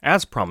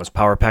As promised,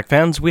 Power Pack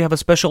fans, we have a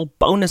special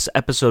bonus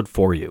episode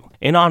for you.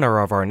 In honor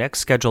of our next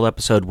scheduled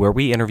episode where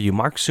we interview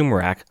Mark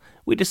Sumerak,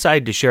 we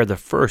decided to share the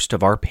first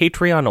of our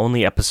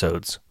Patreon-only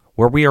episodes,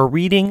 where we are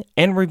reading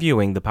and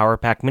reviewing the Power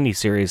Pack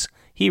miniseries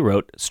he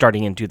wrote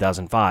starting in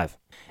 2005.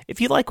 If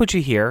you like what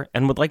you hear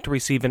and would like to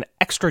receive an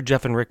extra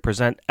Jeff and Rick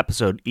Present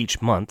episode each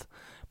month,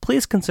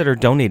 please consider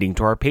donating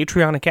to our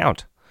Patreon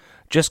account.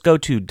 Just go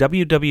to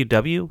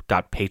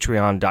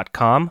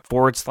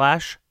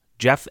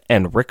www.patreon.com/Jeff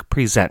and Rick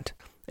Present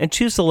and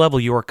choose the level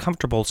you are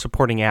comfortable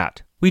supporting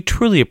at. We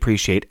truly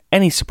appreciate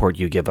any support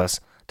you give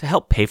us to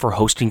help pay for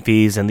hosting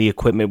fees and the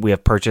equipment we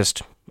have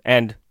purchased,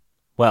 and,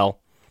 well,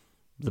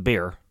 the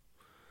beer.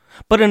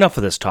 But enough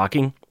of this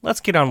talking,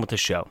 let's get on with the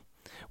show.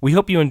 We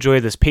hope you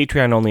enjoy this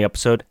Patreon-only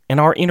episode and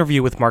our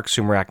interview with Mark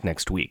Sumerak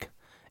next week.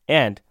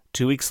 And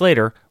 2 weeks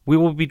later, we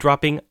will be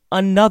dropping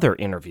another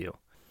interview.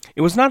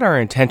 It was not our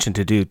intention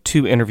to do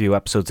 2 interview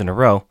episodes in a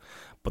row,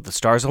 but the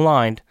stars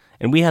aligned,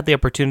 and we had the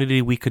opportunity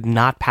we could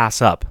not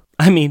pass up.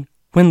 I mean,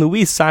 when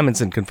Louise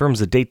Simonson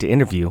confirms a date to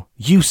interview,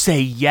 you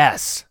say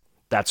yes!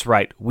 That's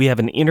right, we have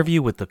an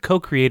interview with the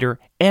co-creator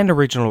and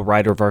original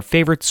writer of our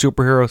favorite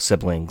superhero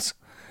siblings.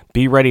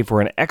 Be ready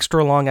for an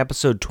extra long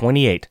episode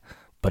 28,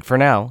 but for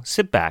now,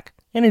 sit back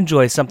and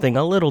enjoy something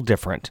a little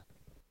different.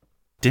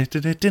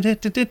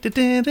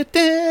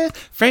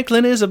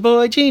 Franklin is a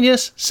boy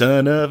genius,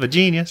 son of a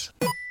genius.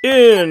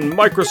 In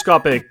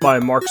Microscopic by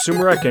Mark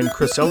Sumerak and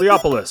Chris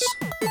Eliopoulos.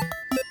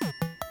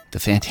 The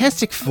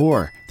Fantastic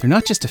Four. They're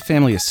not just a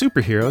family of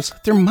superheroes,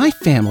 they're my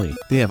family.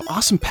 They have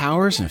awesome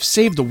powers and have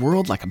saved the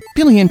world like 1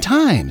 billion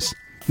times.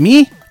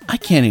 Me? I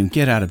can't even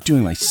get out of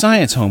doing my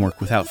science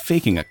homework without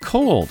faking a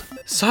cold.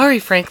 Sorry,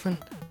 Franklin,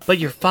 but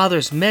your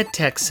father's med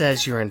tech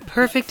says you're in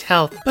perfect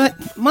health.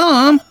 But,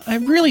 Mom,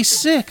 I'm really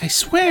sick, I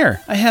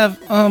swear. I have,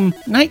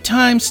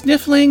 nighttime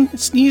sniffling,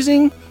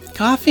 sneezing,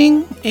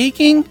 coughing,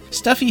 aching,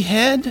 stuffy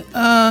head,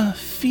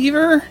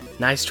 fever.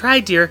 Nice try,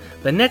 dear,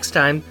 but next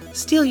time,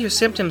 steal your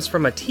symptoms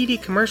from a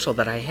TV commercial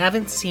that I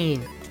haven't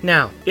seen.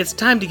 Now, it's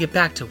time to get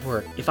back to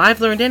work. If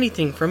I've learned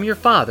anything from your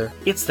father,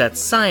 it's that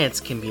science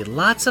can be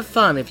lots of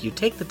fun if you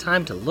take the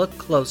time to look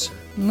closer.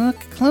 Look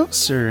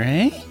closer,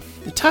 eh?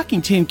 The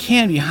talking tin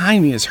can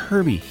behind me is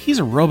Herbie. He's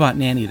a robot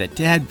nanny that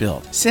Dad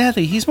built.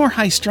 Sadly, he's more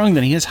high-strung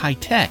than he is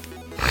high-tech.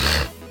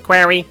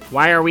 Query,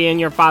 why are we in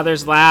your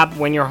father's lab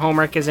when your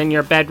homework is in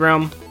your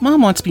bedroom?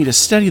 Mom wants me to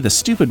study the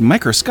stupid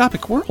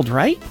microscopic world,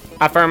 right?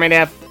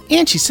 Affirmative.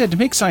 And she said to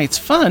make science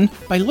fun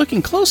by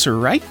looking closer,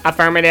 right?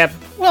 Affirmative.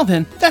 Well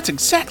then, that's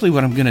exactly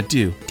what I'm gonna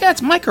do.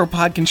 Dad's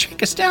micropod can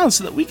shake us down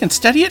so that we can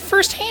study it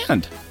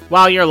firsthand.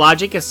 While your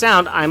logic is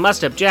sound, I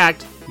must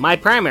object. My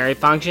primary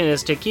function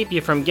is to keep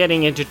you from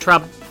getting into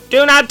trouble.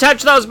 Do not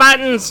touch those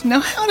buttons!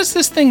 Now how does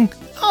this thing...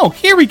 Oh,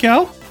 here we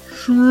go.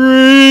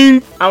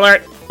 Shrink!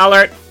 Alert!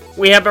 Alert!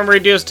 We have been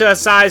reduced to a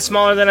size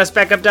smaller than a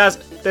speck of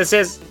dust. This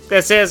is...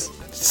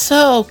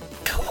 So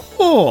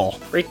cool.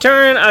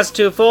 Return us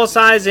to full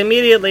size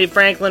immediately,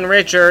 Franklin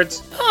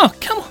Richards. Oh,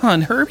 come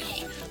on,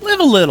 Herbie. Live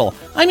a little.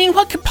 I mean,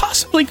 what could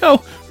possibly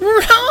go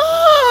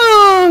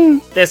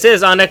wrong? This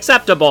is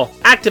unacceptable.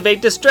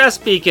 Activate distress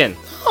beacon.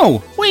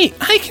 Oh, wait,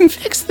 I can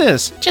fix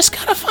this. Just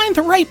gotta find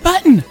the right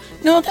button.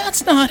 No,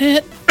 that's not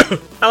it.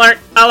 Alert!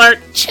 Alert!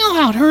 Chill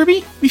out,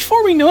 Herbie.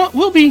 Before we know it,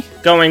 we'll be...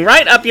 Going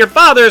right up your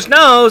father's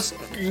nose.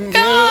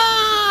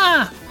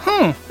 Ah!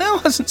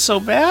 That wasn't so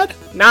bad.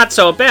 Not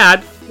so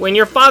bad. When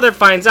your father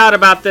finds out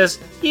about this,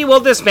 he will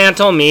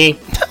dismantle me.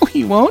 No,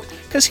 he won't,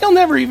 because he'll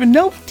never even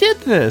know we did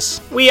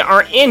this. We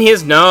are in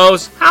his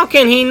nose. How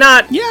can he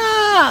not?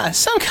 Yeah,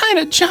 some kind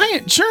of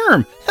giant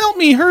germ. Help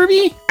me,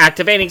 Herbie.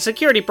 Activating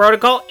Security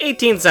Protocol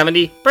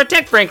 1870.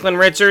 Protect Franklin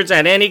Richards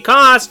at any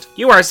cost.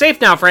 You are safe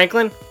now,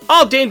 Franklin.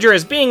 All danger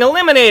is being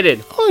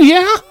eliminated. Oh,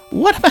 yeah?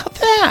 What about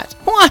that?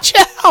 Watch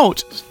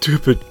out.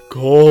 Stupid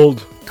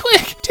cold.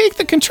 Quick, take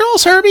the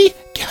controls, Herbie.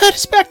 Get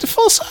us back to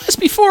full size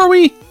before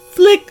we...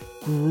 Flick.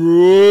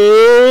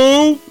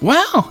 Wow,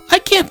 I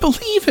can't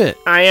believe it.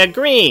 I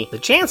agree. The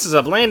chances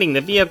of landing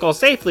the vehicle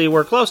safely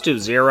were close to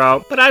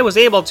 0, but I was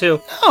able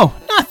to. No,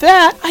 not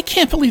that. I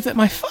can't believe that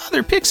my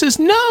father picks his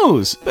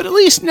nose. But at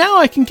least now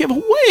I can give a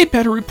way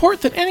better report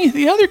than any of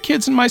the other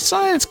kids in my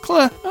science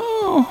class.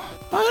 Oh,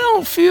 I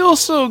don't feel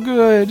so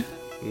good.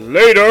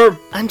 Later.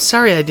 I'm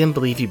sorry I didn't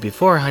believe you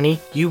before, honey.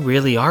 You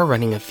really are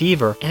running a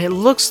fever, and it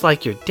looks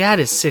like your dad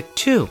is sick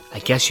too. I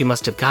guess you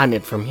must have gotten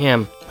it from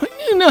him. I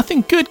knew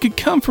nothing good could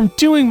come from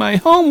doing my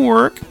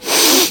homework.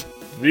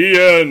 The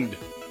end.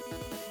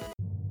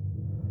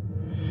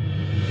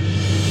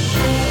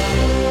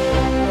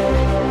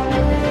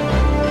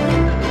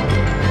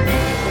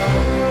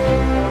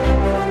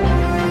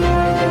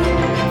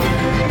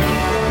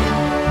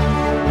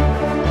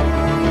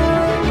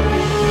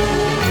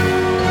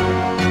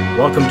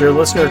 Welcome, dear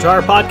listener, to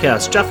our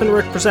podcast, Jeff and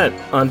Rick Present,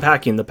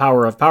 Unpacking the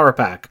Power of Power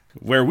Pack,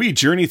 where we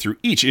journey through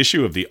each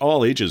issue of the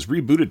all-ages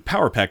rebooted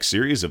Power Pack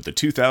series of the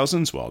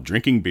 2000s while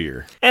drinking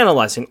beer.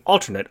 Analyzing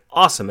alternate,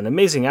 awesome, and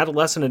amazing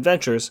adolescent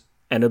adventures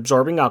and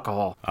absorbing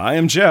alcohol. I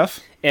am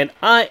Jeff. And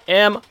I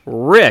am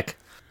Rick.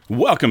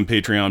 Welcome,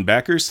 Patreon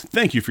backers.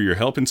 Thank you for your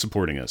help in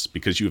supporting us.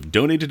 Because you have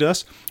donated to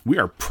us, we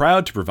are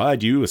proud to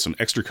provide you with some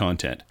extra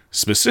content.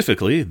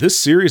 Specifically, this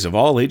series of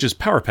all ages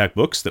Power Pack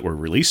books that were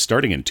released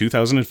starting in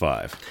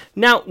 2005.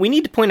 Now, we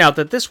need to point out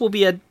that this will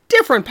be a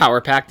different Power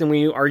Pack than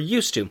we are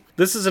used to.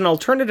 This is an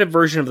alternative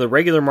version of the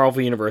regular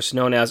Marvel Universe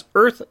known as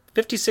Earth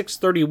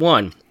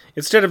 5631.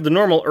 Instead of the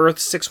normal Earth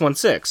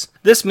 616.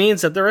 This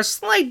means that there are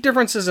slight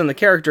differences in the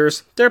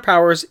characters, their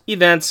powers,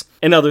 events,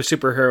 and other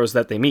superheroes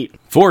that they meet.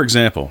 For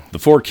example, the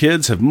 4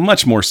 kids have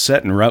much more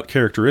set and route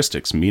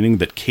characteristics, meaning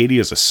that Katie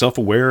is a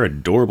self-aware,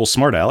 adorable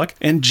smart aleck,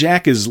 and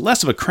Jack is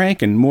less of a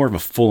crank and more of a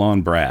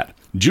full-on brat.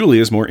 Julie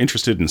is more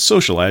interested in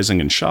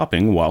socializing and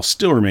shopping while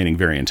still remaining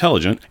very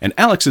intelligent, and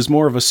Alex is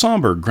more of a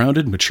somber,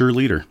 grounded, mature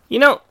leader. You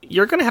know,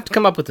 you're going to have to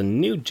come up with a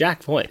new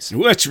Jack voice.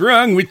 What's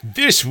wrong with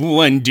this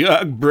one,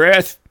 dog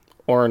breath?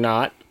 Or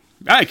not.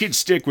 I could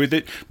stick with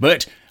it,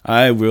 but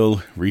I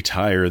will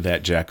retire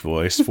that Jack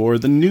voice for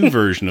the new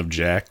version of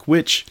Jack,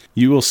 which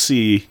you will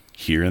see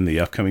here in the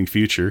upcoming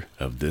future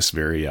of this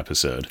very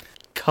episode.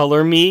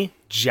 Color me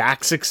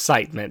Jack's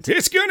excitement.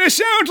 It's gonna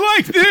sound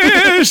like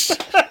this!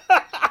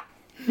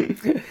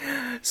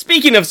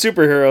 Speaking of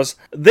superheroes,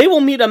 they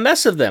will meet a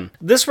mess of them.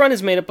 This run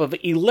is made up of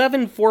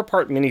 11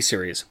 4-part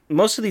miniseries.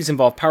 Most of these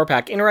involve Power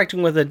Pack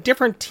interacting with a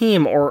different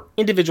team or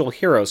individual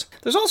heroes.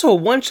 There's also a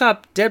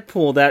one-shot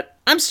Deadpool that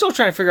I'm still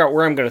trying to figure out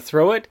where I'm going to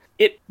throw it.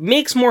 It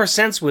makes more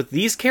sense with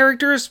these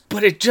characters,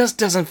 but it just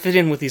doesn't fit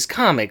in with these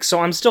comics, so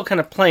I'm still kind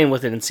of playing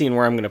with it and seeing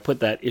where I'm going to put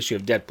that issue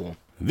of Deadpool.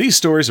 These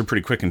stories are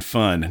pretty quick and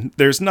fun.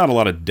 There's not a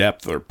lot of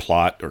depth or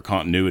plot or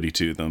continuity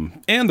to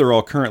them, and they're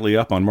all currently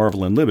up on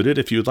Marvel Unlimited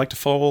if you would like to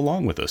follow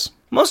along with us.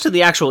 Most of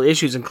the actual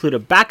issues include a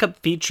backup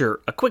feature,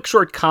 a quick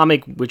short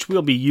comic which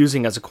we'll be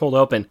using as a cold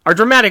open. Our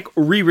dramatic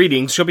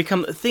rereadings shall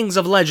become things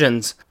of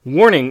legends.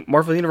 Warning,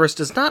 Marvel Universe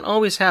does not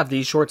always have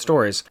these short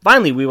stories.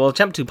 Finally, we will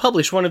attempt to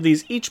publish one of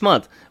these each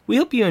month. We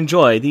hope you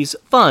enjoy these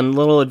fun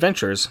little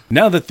adventures.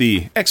 Now that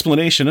the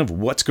explanation of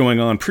what's going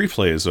on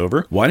pre-play is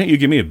over, why don't you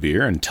give me a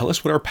beer and tell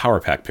us what our Power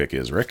Pack pick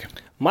is, Rick?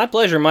 My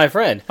pleasure, my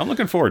friend. I'm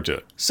looking forward to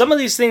it. Some of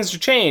these things are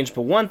changed,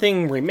 but one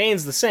thing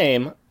remains the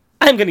same.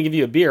 I'm going to give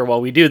you a beer while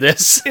we do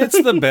this.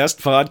 It's the best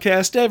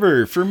podcast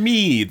ever, for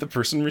me, the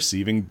person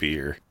receiving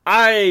beer.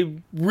 I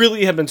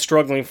really have been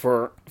struggling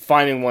for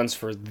finding ones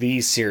for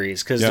these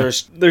series,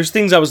 because there's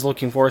things I was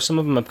looking for. Some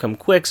of them have come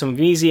quick, some of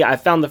them easy. I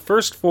found the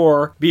first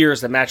 4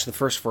 beers that match the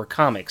first 4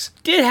 comics.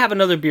 Did have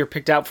another beer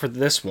picked out for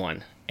this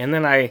one, and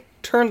then I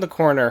turned the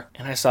corner,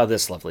 and I saw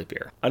this lovely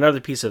beer. Another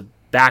piece of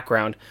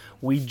background,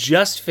 we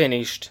just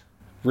finished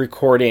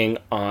recording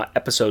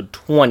episode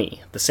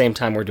 20, the same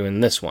time we're doing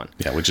this one.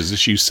 Yeah, which is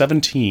issue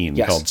 17,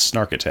 called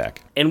Snark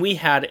Attack. And we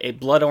had a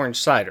blood orange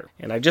cider.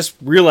 And I just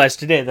realized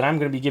today that I'm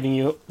going to be giving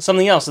you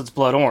something else that's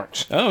blood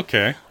orange.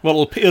 Okay.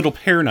 Well, it'll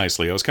pair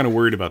nicely. I was kind of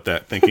worried about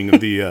that, thinking of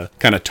the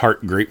kind of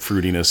tart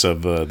grapefruitiness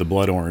of the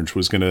blood orange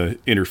was going to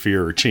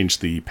interfere or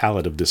change the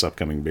palate of this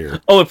upcoming beer.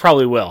 Oh, it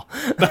probably will.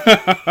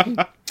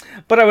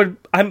 But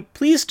I'm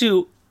pleased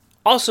to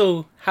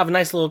also have a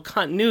nice little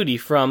continuity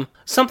from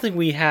something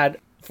we had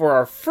for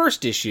our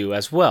first issue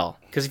as well.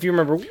 Because if you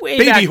remember way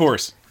back...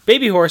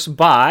 Baby Horse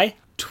by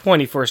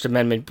 21st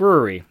Amendment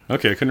Brewery.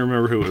 Okay, I couldn't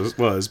remember who it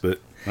was,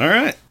 but all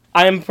right.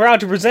 I am proud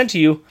to present to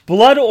you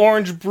Blood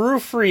Orange Brew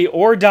Free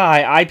or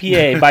Die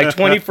IPA by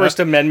 21st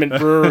Amendment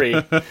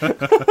Brewery.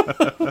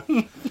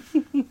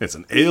 It's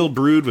an ale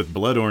brewed with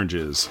blood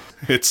oranges.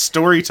 Its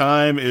story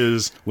time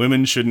is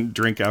women shouldn't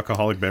drink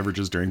alcoholic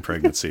beverages during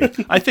pregnancy.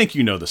 I think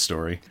you know the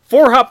story.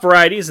 4 hop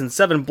varieties and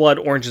 7 blood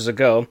oranges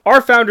ago,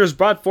 our founders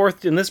brought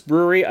forth in this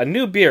brewery a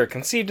new beer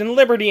conceived in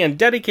liberty and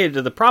dedicated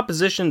to the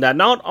proposition that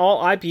not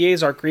all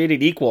IPAs are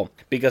created equal,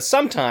 because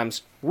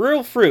sometimes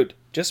real fruit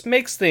just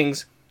makes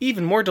things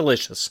even more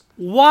delicious.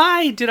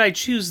 Why did I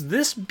choose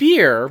this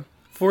beer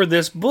for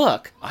this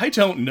book? I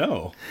don't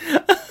know.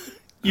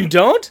 You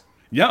don't?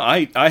 Yeah,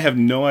 I have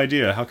no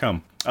idea. How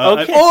come?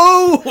 Okay.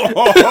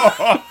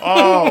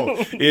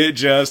 It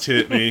just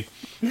hit me.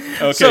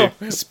 Okay, so,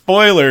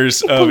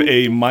 spoilers of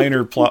a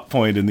minor plot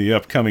point in the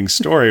upcoming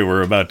story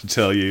we're about to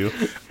tell you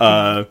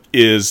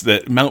is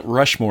that Mount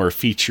Rushmore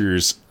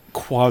features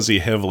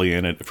quasi-heavily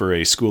in it for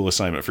a school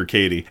assignment for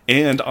Katie.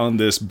 And on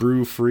this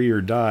Brew Free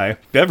or Die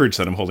beverage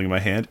that I'm holding in my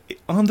hand,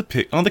 on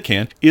the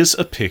can is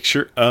a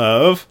picture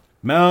of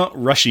Mount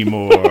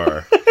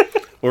Rushmore.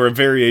 Or a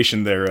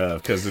variation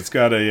thereof, because it's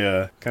got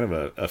a kind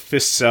of a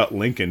fists out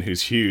Lincoln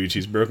who's huge.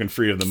 He's broken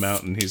free of the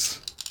mountain.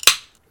 He's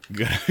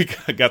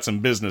got some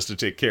business to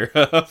take care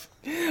of.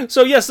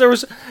 So yes,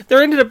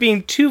 there ended up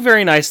being 2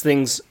 very nice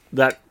things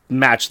that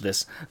match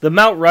this. The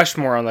Mount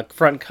Rushmore on the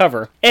front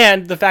cover,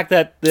 and the fact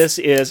that this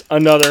is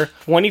another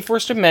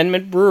 21st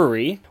Amendment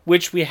brewery,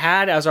 which we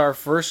had as our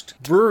first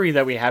brewery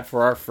that we had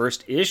for our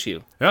first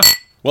issue. Yeah.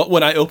 Well,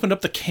 when I opened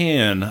up the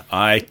can,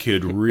 I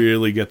could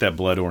really get that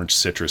blood orange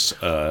citrus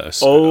aroma.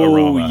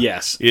 Oh,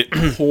 yes. It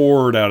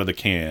poured out of the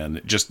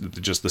can, just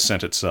the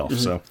scent itself. Mm-hmm.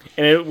 So,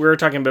 and we were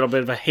talking a little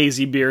bit of a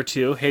hazy beer,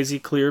 too. Hazy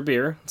clear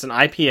beer. It's an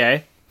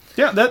IPA.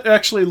 Yeah, that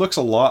actually looks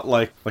a lot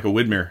like a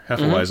Widmer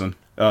Hefeweizen,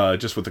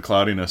 just with the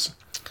cloudiness.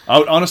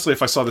 Honestly,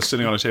 if I saw this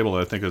sitting on a table,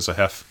 I'd think it was a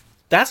hef.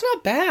 That's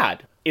not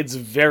bad. It's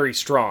very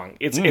strong.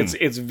 It's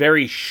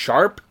very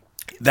sharp.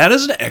 That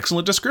is an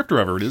excellent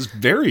descriptor of it. It is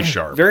very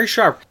sharp. Very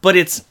sharp. But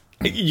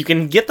you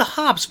can get the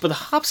hops, but the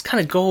hops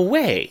kind of go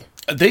away.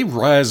 They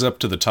rise up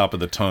to the top of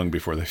the tongue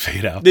before they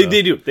fade out. They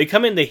do. They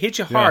come in, they hit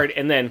you hard,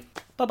 and then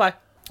bye-bye.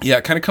 Yeah,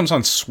 it kind of comes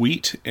on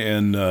sweet,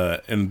 and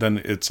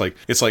then it's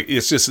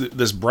just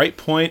this bright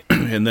point,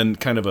 and then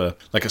kind of a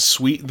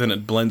sweet. Then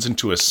it blends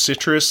into a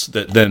citrus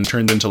that then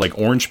turns into like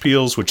orange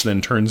peels, which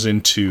then turns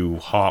into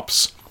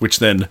hops, which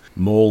then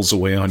molds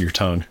away on your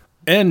tongue.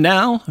 And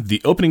now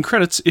the opening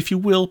credits, if you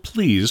will,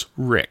 please,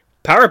 Rick.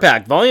 Power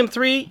Pack Volume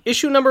 3,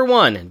 Issue Number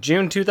 1,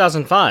 June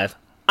 2005.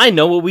 I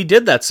Know What We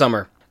Did That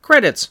Summer.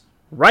 Credits: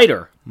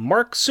 Writer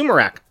Mark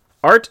Sumerak,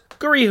 Art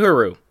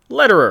Gurihuru,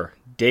 Letterer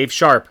Dave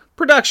Sharp,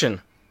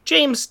 Production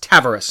James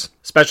Tavares.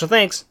 Special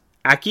thanks,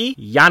 Aki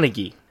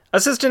Yanagi.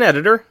 Assistant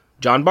Editor,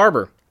 John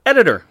Barber.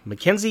 Editor,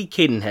 Mackenzie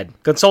Cadenhead.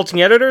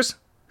 Consulting Editors,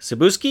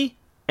 Sibuski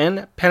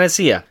and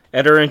Panacea.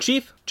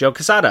 Editor-in-Chief, Joe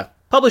Quesada.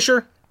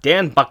 Publisher,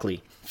 Dan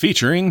Buckley.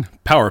 Featuring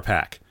Power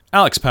Pack.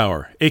 Alex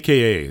Power,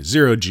 a.k.a.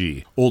 Zero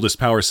G. Oldest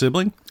Power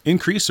sibling.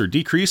 Increase or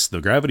decrease the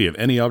gravity of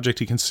any object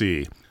he can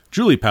see.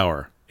 Julie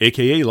Power,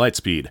 a.k.a.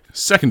 Lightspeed.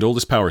 Second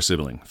oldest Power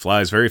sibling.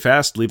 Flies very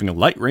fast, leaving a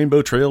light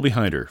rainbow trail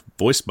behind her.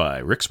 Voiced by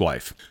Rick's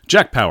wife.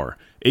 Jack Power,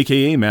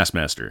 a.k.a.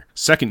 Massmaster.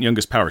 Second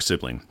youngest Power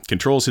sibling.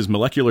 Controls his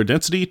molecular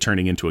density,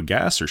 turning into a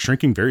gas or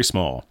shrinking very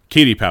small.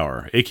 Katie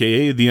Power,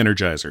 a.k.a. the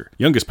Energizer.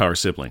 Youngest Power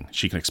sibling.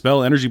 She can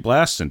expel energy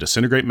blasts and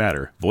disintegrate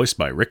matter. Voiced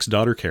by Rick's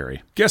daughter,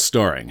 Carrie. Guest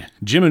starring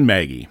Jim and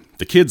Maggie.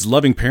 The kids'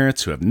 loving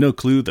parents who have no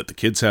clue that the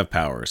kids have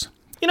powers.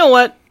 You know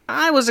what?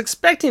 I was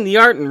expecting the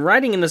art and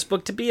writing in this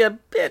book to be a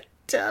bit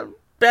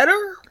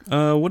better?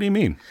 What do you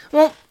mean?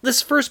 Well,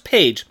 this first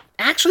page,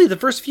 actually the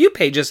first few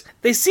pages,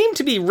 they seem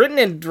to be written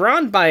and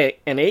drawn by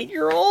an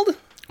 8-year-old?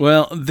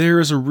 Well, there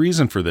is a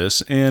reason for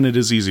this, and it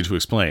is easy to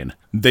explain.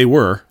 They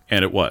were,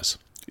 and it was.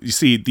 You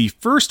see, the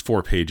first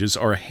 4 pages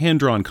are a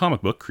hand-drawn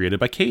comic book created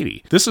by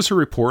Katie. This is her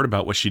report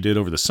about what she did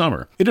over the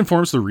summer. It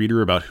informs the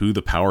reader about who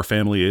the Power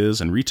family is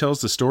and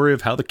retells the story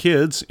of how the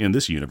kids, in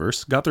this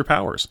universe, got their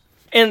powers.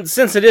 And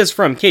since it is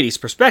from Katie's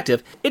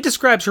perspective, it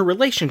describes her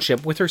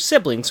relationship with her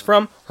siblings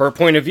from her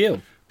point of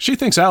view. She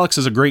thinks Alex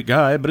is a great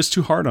guy, but is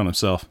too hard on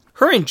himself.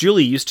 Her and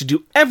Julie used to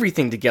do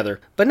everything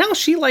together, but now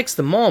she likes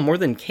them all more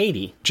than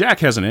Katie. Jack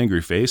has an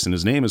angry face, and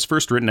his name is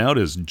first written out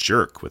as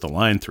Jerk with a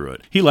line through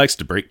it. He likes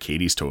to break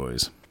Katie's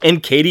toys.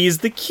 And Katie is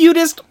the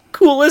cutest,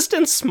 coolest,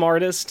 and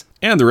smartest.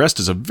 And the rest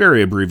is a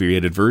very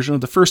abbreviated version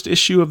of the first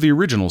issue of the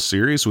original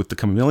series, with the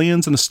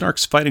Chameleons and the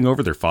Snarks fighting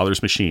over their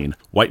father's machine,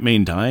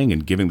 Whitemane dying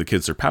and giving the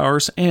kids their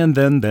powers, and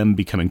then them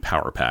becoming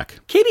Power Pack.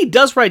 Katie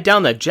does write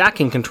down that Jack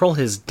can control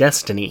his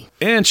destiny.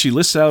 And she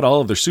lists out all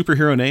of their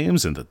superhero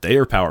names and that they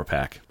are Power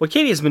Pack. What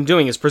Katie has been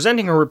doing is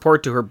presenting her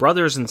report to her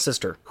brothers and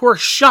sister, who are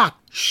shocked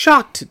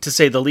to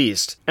say the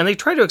least, and they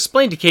try to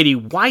explain to Katie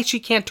why she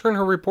can't turn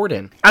her report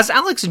in. As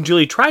Alex and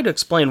Julie try to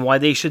explain why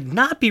they should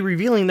not be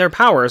revealing their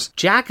powers,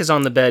 Jack is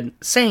on the bed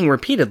saying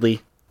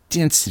repeatedly,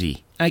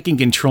 Density. I can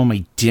control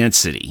my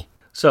density.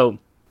 So,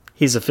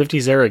 he's a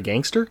 50s era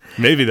gangster?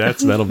 Maybe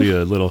that'll be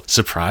a little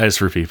surprise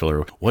for people,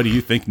 or what do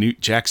you think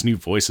Jack's new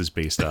voice is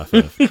based off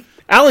of?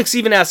 Alex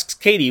even asks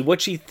Katie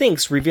what she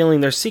thinks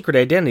revealing their secret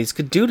identities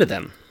could do to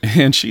them.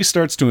 And she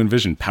starts to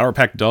envision Power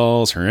Pack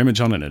dolls, her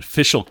image on an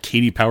official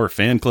Katie Power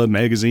fan club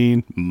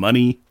magazine,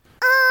 money.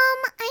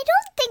 I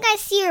don't think I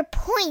see your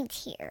point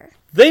here.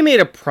 They made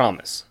a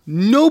promise.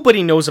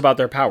 Nobody knows about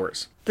their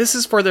powers. This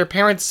is for their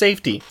parents'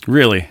 safety.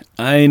 Really,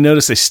 I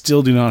notice they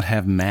still do not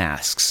have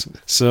masks.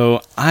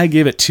 So I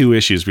give it 2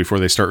 issues before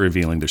they start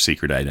revealing their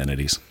secret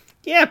identities.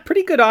 Yeah,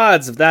 pretty good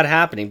odds of that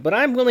happening, but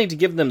I'm willing to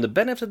give them the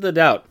benefit of the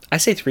doubt. I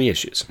say 3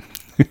 issues.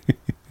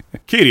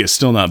 Katie is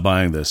still not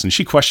buying this, and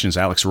she questions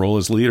Alex's role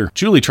as leader.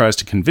 Julie tries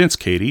to convince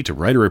Katie to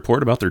write a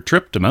report about their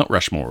trip to Mount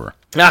Rushmore.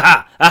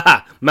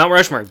 Aha! Mount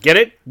Rushmore. Get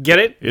it? Get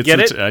it?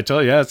 I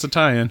tell you, it's a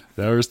tie-in.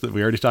 We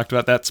already talked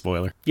about that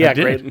spoiler. Yeah,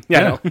 great.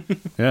 Yeah.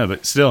 Yeah,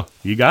 but still,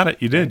 you got it.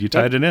 You did. You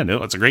tied it in.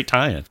 It's a great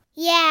tie-in.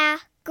 Yeah,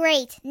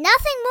 great.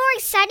 Nothing more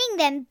exciting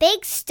than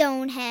big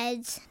stone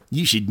heads.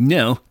 You should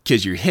know,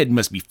 'cause your head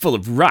must be full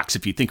of rocks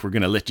if you think we're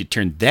gonna let you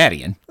turn that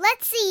in.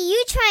 Let's see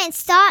you try and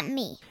stop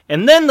me.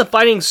 And then the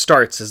fighting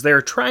starts as they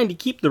are trying to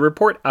keep the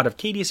report out of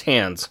Katie's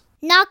hands.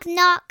 Knock,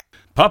 knock.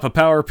 Papa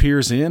Power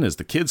peers in as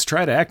the kids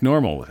try to act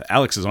normal with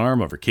Alex's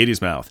arm over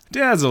Katie's mouth.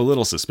 Dad's a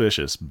little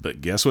suspicious,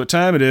 but guess what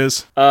time it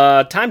is?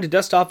 Time to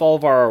dust off all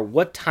of our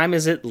what time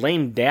is it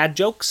lame dad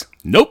jokes?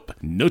 Nope,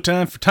 no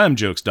time for time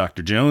jokes,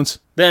 Dr. Jones.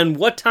 Then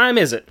what time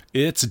is it?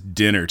 It's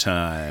dinner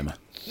time.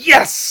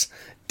 Yes!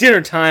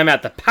 Dinner time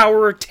at the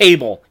Power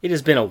table. It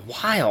has been a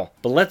while,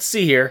 but let's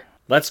see here.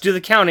 Let's do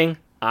the counting.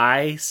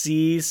 I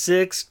see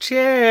 6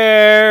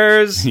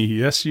 chairs.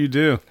 Yes, you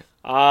do.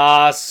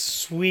 Ah,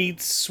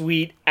 sweet,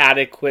 sweet,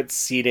 adequate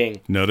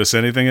seating. Notice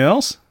anything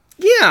else?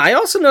 Yeah, I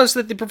also noticed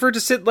that they prefer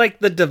to sit like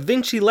the Da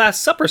Vinci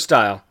Last Supper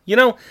style. You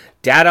know,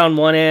 Dad on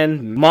one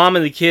end, Mom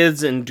and the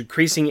kids in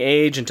decreasing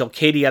age until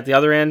Katie at the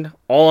other end,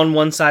 all on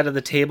one side of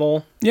the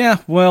table. Yeah,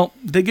 well,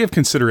 they give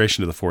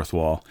consideration to the fourth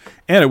wall,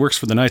 and it works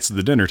for the knights at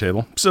the dinner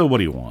table, so what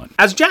do you want?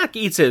 As Jack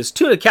eats his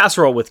tuna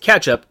casserole with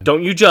ketchup,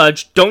 don't you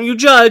judge, don't you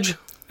judge!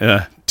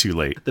 Too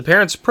late. The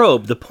parents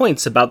probe the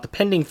points about the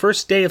pending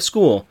first day of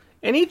school,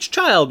 and each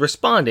child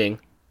responding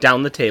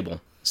down the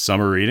table.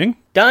 Summer reading?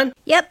 Done?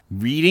 Yep.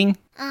 Reading?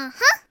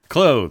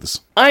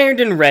 Clothes.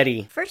 Ironed and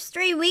ready. First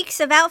 3 weeks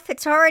of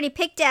outfits already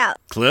picked out.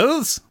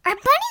 Clothes? Our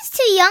bunny's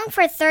too young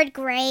for 3rd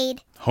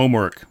grade.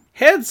 Homework.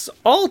 Heads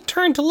all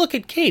turn to look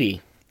at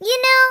Katie.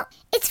 You know,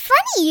 it's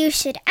funny you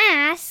should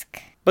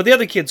ask. But the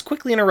other kids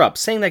quickly interrupt,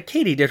 saying that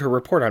Katie did her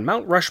report on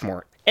Mount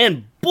Rushmore.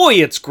 And boy,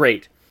 it's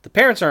great! The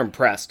parents are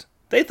impressed.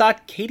 They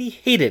thought Katie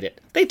hated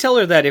it. They tell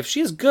her that if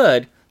she's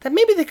good, that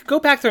maybe they could go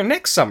back there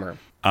next summer.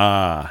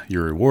 Ah,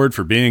 your reward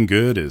for being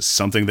good is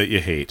something that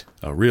you hate.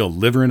 A real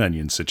liver and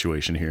onion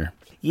situation here.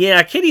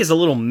 Yeah, Katie is a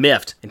little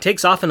miffed and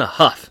takes off in a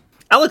huff.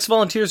 Alex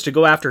volunteers to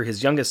go after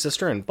his youngest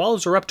sister and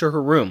follows her up to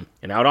her room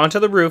and out onto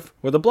the roof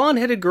where the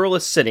blonde-headed girl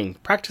is sitting,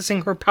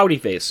 practicing her pouty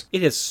face.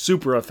 It is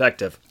super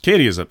effective.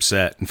 Katie is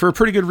upset, and for a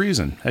pretty good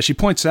reason. As she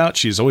points out,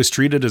 she's always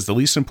treated as the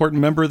least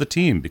important member of the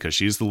team because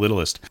she's the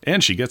littlest,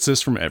 and she gets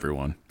this from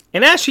everyone.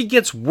 And as she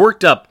gets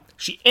worked up,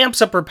 she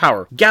amps up her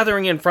power,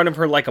 gathering in front of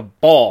her like a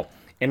ball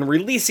and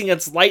releasing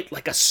its light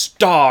like a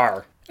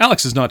star.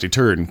 Alex is not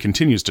deterred and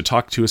continues to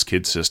talk to his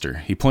kid sister.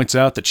 He points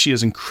out that she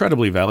is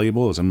incredibly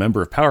valuable as a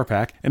member of Power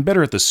Pack and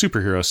better at the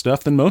superhero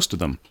stuff than most of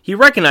them. He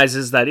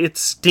recognizes that it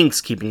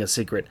stinks keeping a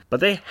secret, but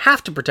they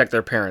have to protect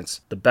their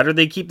parents. The better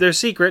they keep their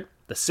secret,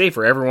 the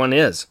safer everyone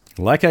is.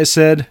 Like I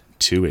said,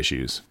 2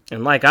 issues.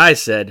 And like I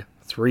said,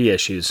 3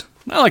 issues.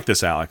 I like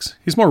this Alex.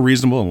 He's more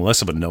reasonable and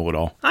less of a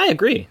know-it-all. I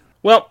agree.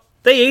 Well,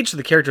 they age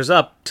the characters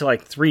up to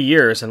like 3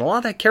 years, and a lot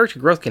of that character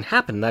growth can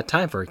happen in that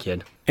time for a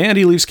kid. And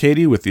he leaves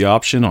Katie with the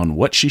option on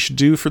what she should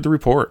do for the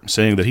report,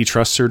 saying that he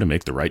trusts her to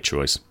make the right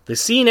choice. The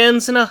scene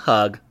ends in a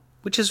hug,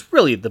 which is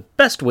really the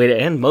best way to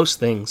end most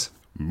things.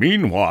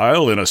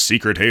 Meanwhile, in a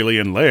secret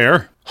alien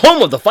lair...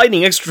 Home of the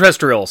fighting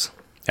extraterrestrials!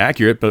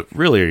 Accurate, but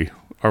really,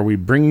 are we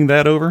bringing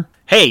that over?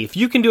 Hey, if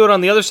you can do it on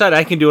the other side,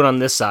 I can do it on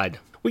this side.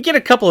 We get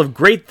a couple of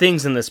great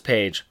things in this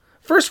page.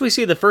 First, we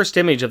see the first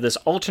image of this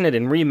alternate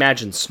and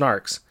reimagined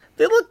Snarks.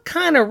 They look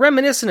kind of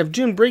reminiscent of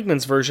June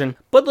Brigman's version,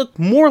 but look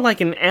more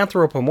like an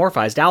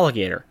anthropomorphized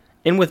alligator,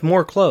 and with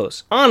more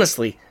clothes.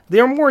 Honestly, they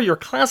are more your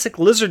classic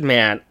lizard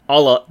man a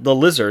la the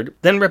lizard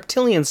than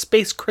reptilian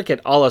space cricket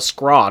a la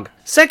Scrog.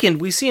 Second,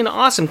 we see an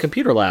awesome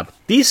computer lab.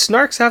 These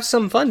Snarks have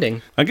some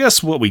funding. I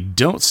guess what we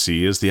don't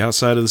see is the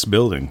outside of this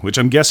building, which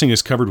I'm guessing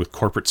is covered with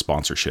corporate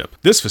sponsorship.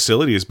 This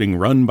facility is being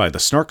run by the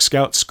Snark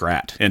Scout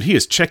Scrat, and he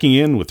is checking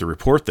in with the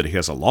report that he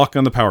has a lock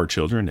on the Power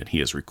Children, and he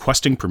is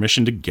requesting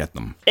permission to get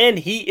them. And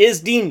he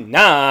is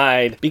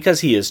denied, because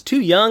he is too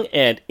young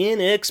and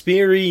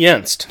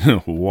inexperienced.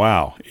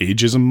 Wow,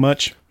 ageism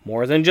much?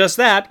 More than just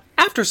that,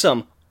 after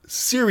some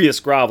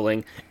serious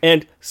groveling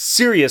and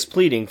serious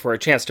pleading for a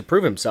chance to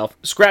prove himself,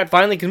 Scrat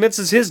finally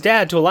convinces his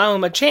dad to allow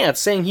him a chance,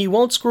 saying he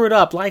won't screw it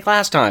up like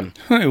last time.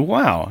 Hey,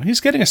 wow, he's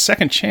getting a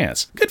second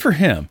chance. Good for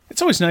him.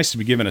 It's always nice to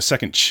be given a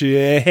second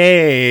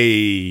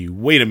Hey,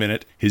 wait a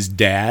minute. His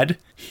dad?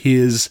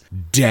 His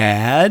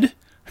dad?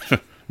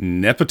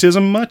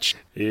 Nepotism much?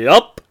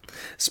 Yup.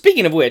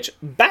 Speaking of which,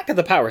 back at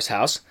the Powers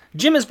house,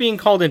 Jim is being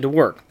called into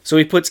work, so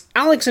he puts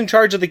Alex in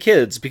charge of the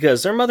kids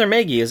because their mother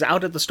Maggie is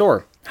out at the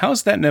store.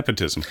 How's that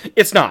nepotism?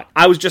 It's not.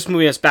 I was just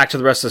moving us back to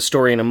the rest of the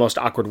story in a most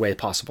awkward way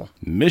possible.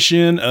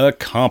 Mission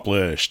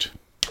accomplished.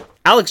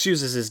 Alex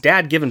uses his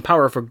dad-given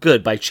power for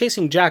good by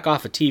chasing Jack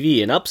off a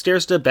TV and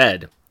upstairs to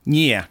bed.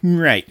 Yeah,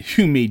 right.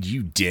 Who made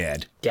you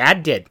dad?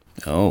 Dad did.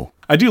 Oh.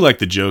 I do like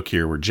the joke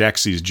here where Jack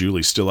sees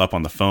Julie still up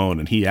on the phone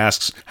and he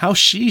asks how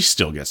she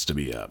still gets to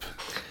be up.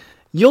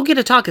 You'll get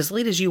to talk as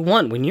late as you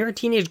want when you're a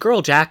teenage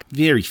girl, Jack.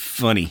 Very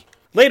funny.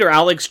 Later,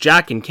 Alex,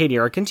 Jack, and Katie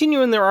are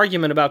continuing their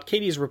argument about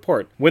Katie's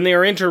report when they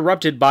are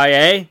interrupted by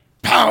a...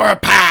 Power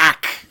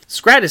Pack!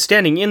 Scrat is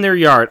standing in their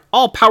yard,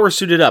 all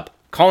power-suited up,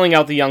 calling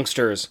out the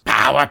youngsters.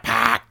 Power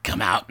Pack,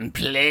 come out and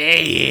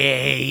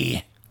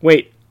play!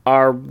 Wait,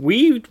 are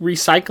we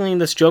recycling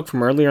this joke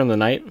from earlier in the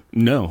night?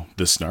 No,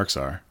 the Snarks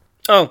are.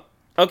 Oh,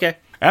 okay.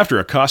 After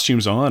a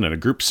costumes on and a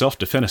group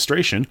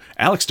self-defenestration,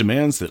 Alex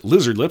demands that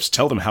Lizard Lips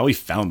tell them how he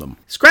found them.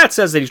 Scrat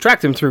says that he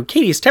tracked them through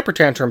Katie's temper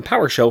tantrum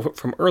power show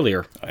from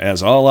earlier.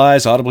 As all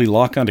eyes audibly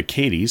lock onto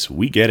Katie's,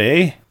 we get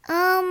a...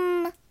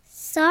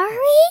 Sorry?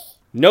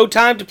 No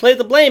time to play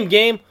the blame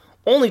game.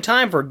 Only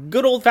time for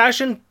good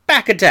old-fashioned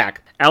back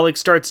attack. Alex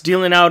starts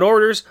dealing out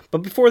orders, but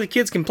before the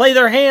kids can play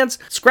their hands,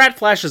 Scrat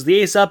flashes the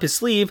ace up his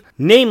sleeve,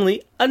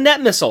 namely a net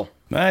missile.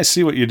 I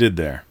see what you did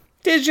there.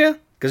 Did ya?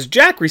 Because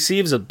Jack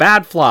receives a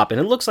bad flop, and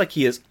it looks like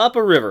he is up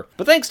a river.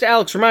 But thanks to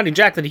Alex reminding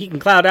Jack that he can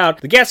cloud out,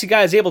 the gassy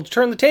guy is able to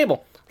turn the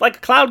table. Like a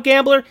cloud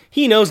gambler,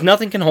 he knows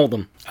nothing can hold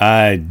him.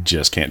 I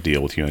just can't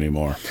deal with you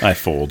anymore. I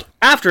fold.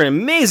 After an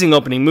amazing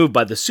opening move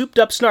by the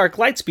souped-up Snark,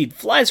 Lightspeed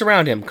flies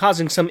around him,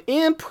 causing some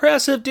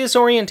impressive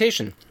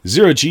disorientation.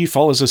 Zero G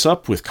follows us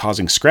up with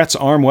causing Scrat's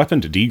arm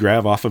weapon to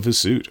degrav off of his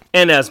suit.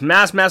 And as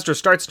Master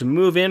starts to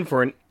move in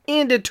for an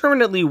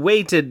indeterminately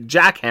weighted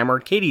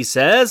jackhammer, Katie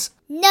says,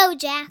 No,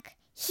 Jack.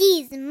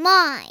 He's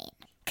mine.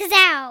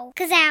 Kazow,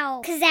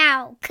 kazow,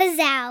 kazow,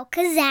 kazow,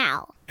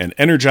 kazow. An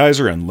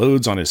Energizer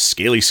unloads on his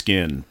scaly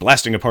skin,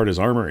 blasting apart his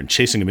armor and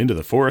chasing him into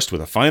the forest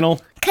with a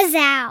final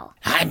Kazow.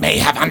 I may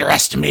have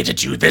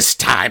underestimated you this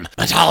time,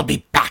 but I'll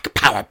be back,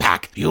 Power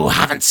Pack. You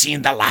haven't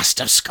seen the last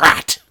of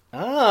Scrat.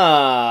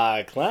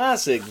 Ah,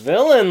 classic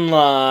villain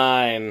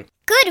line.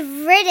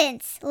 Good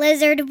riddance,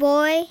 lizard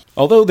boy.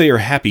 Although they are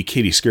happy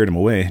Katie scared him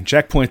away,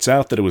 Jack points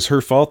out that it was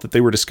her fault that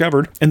they were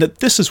discovered, and that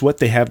this is what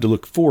they have to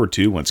look forward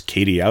to once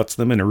Katie outs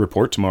them in her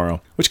report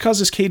tomorrow, which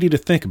causes Katie to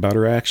think about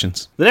her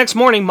actions. The next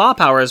morning, Ma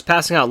Power is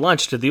passing out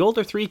lunch to the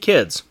older 3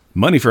 kids.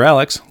 Money for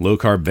Alex,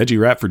 low-carb veggie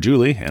wrap for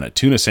Julie, and a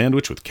tuna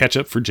sandwich with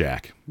ketchup for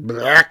Jack.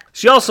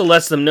 She also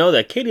lets them know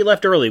that Katie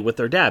left early with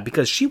their dad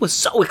because she was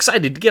so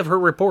excited to give her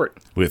report.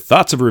 With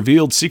thoughts of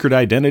revealed secret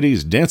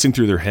identities dancing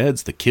through their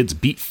heads, the kids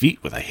beat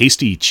feet with a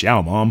hasty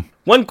 "Ciao, Mom."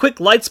 One quick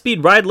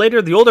Lightspeed ride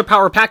later, the older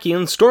Power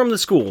Packians storm the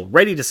school,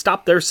 ready to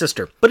stop their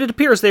sister. But it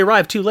appears they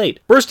arrive too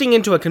late. Bursting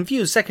into a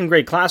confused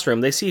second-grade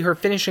classroom, they see her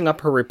finishing up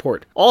her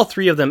report. All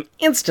 3 of them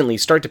instantly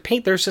start to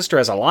paint their sister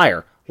as a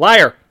liar.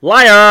 Liar!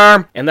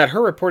 Liar! And that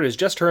her report is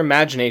just her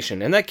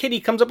imagination, and that Kitty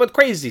comes up with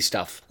crazy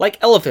stuff,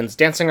 like elephants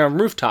dancing on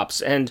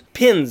rooftops and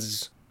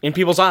pins in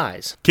people's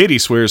eyes. Katie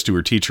swears to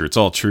her teacher it's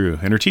all true,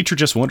 and her teacher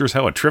just wonders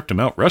how a trip to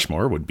Mount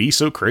Rushmore would be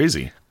so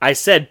crazy. I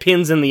said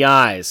pins in the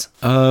eyes.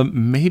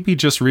 Maybe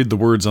just read the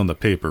words on the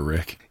paper,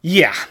 Rick.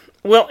 Yeah.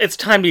 Well, it's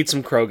time to eat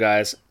some crow,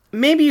 guys.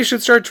 Maybe you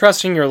should start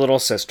trusting your little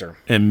sister.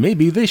 And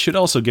maybe they should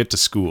also get to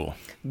school.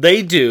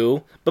 They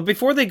do, but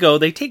before they go,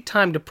 they take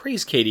time to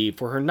praise Katie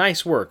for her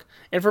nice work,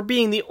 and for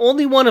being the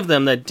only one of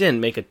them that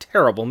didn't make a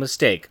terrible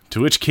mistake.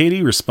 To which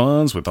Katie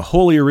responds with a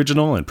wholly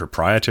original and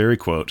proprietary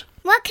quote.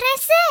 What can I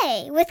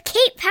say? With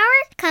Kate Power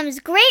comes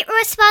great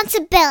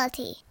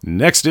responsibility.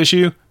 Next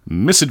issue,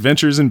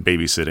 Misadventures in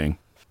Babysitting.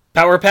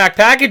 Power Pack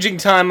packaging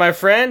time, my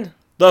friend.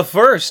 The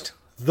first.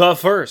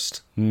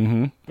 First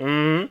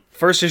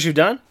issue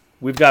done.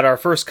 We've got our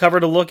first cover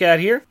to look at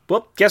here.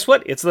 Well, guess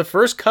what? It's the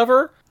first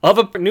cover of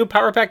a new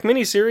Power Pack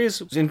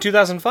miniseries in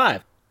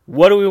 2005.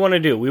 What do we want to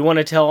do? We want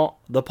to tell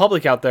the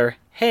public out there,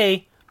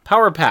 hey,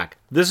 Power Pack,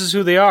 this is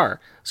who they are.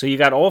 So you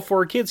got all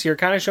 4 kids here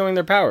kind of showing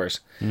their powers.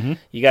 Mm-hmm.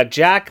 You got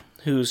Jack,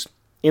 who's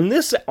in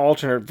this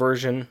alternate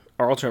version,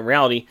 or alternate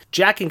reality,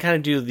 Jack can kind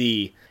of do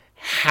the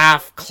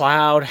half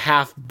cloud,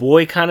 half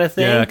boy kind of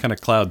thing. Yeah, kind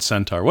of Cloud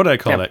Centaur. What did I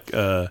call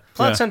that?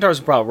 Cloud Centaur's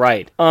about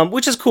right.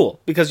 Which is cool,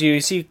 because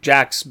you see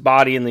Jack's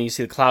body and then you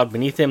see the cloud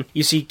beneath him.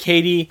 You see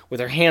Katie with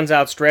her hands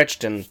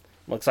outstretched and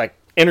looks like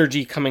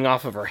energy coming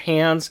off of her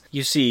hands.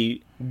 You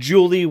see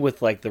Julie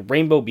with like the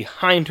rainbow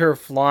behind her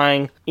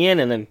flying in,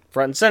 and then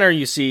front and center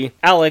you see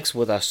Alex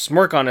with a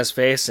smirk on his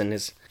face and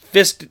his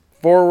fist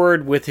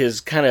forward with his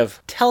kind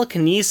of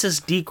telekinesis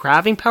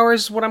degraving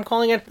powers is what I'm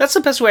calling it. That's the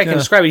best way I can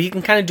describe it. He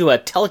can kind of do a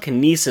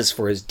telekinesis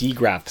for his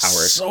degrav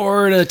powers.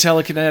 Sort of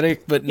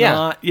telekinetic, but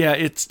not. Yeah,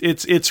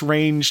 it's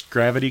ranged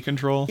gravity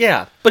control.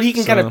 Yeah, but he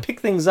can kind of pick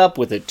things up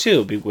with it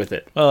too. With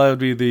it. Well, that would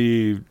be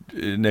the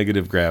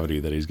negative gravity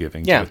that he's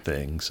giving to a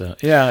thing. So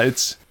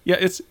it's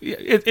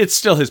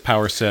still his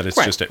power set.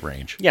 It's just at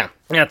range. Yeah,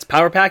 it's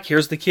Power Pack.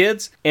 Here's the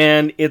kids,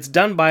 and it's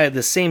done by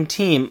the same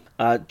team,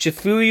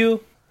 Chifuyu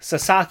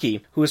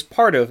Sasaki, who is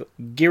part of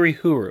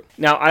Girihuru.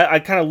 Now, I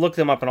kind of looked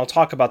them up, and I'll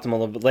talk about them a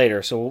little bit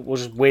later, so we'll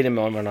just wait a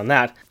moment on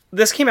that.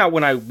 This came out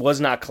when I was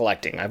not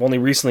collecting. I've only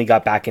recently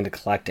got back into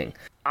collecting.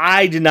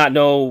 I did not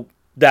know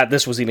that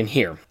this was even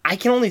here. I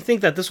can only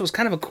think that this was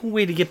kind of a cool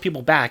way to get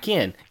people back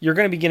in. You're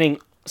going to be getting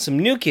some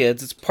new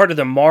kids. It's part of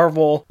the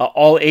Marvel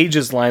all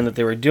ages line that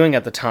they were doing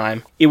at the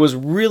time. It was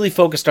really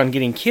focused on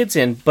getting kids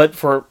in, but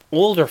for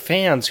older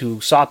fans who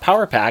saw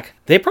Power Pack,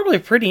 they probably are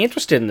pretty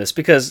interested in this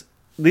because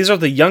these are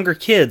the younger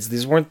kids.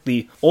 These weren't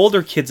the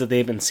older kids that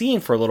they've been seeing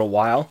for a little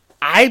while.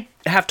 I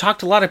have talked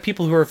to a lot of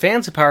people who are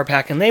fans of Power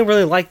Pack, and they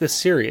really like this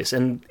series,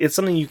 and it's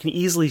something you can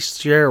easily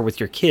share with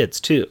your kids,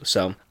 too.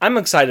 So I'm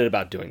excited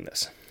about doing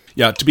this.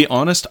 Yeah, to be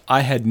honest,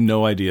 I had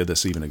no idea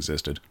this even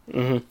existed.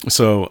 Mm-hmm.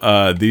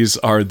 So these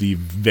are the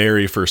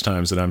very first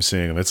times that I'm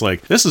seeing them. It's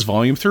like, this is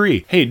Volume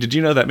 3. Hey, did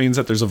you know that means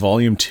that there's a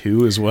Volume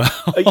 2 as well?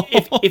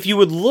 if you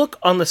would look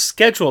on the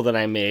schedule that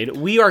I made,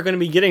 we are going to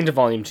be getting to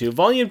Volume 2.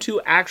 Volume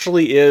 2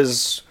 actually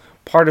is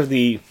part of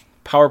the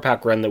Power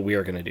Pack run that we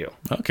are going to do.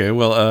 Okay,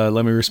 well,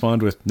 let me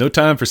respond with, no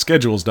time for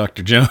schedules,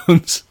 Dr.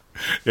 Jones.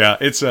 Yeah,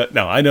 it's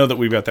no, I know that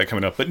we've got that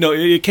coming up, but no,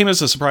 it came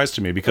as a surprise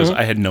to me because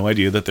I had no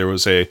idea that there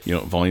was a,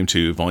 Volume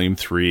 2, Volume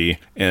 3,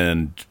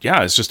 and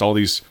yeah, it's just all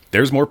these,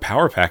 there's more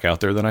Power Pack out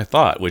there than I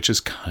thought, which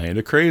is kind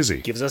of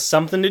crazy. Gives us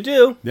something to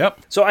do.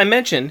 Yep. So I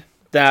mentioned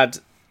that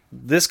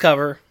this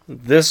cover,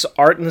 this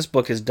art in this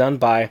book is done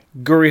by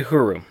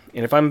Girihuru.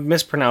 And if I'm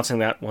mispronouncing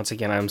that, once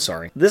again, I'm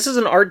sorry. This is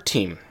an art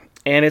team,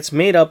 and it's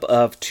made up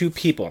of 2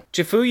 people.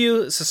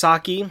 Chifuyu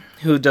Sasaki,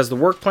 who does the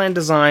work plan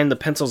design, the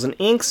pencils and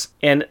inks,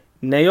 and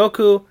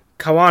Naoku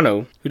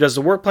Kawano, who does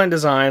the work plan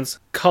designs,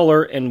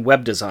 color, and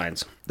web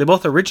designs. They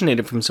both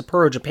originated from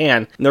Sapporo,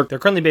 Japan, and they're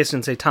currently based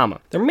in Saitama.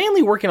 They're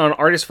mainly working on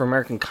Artists for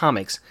American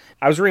Comics.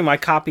 I was reading my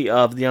copy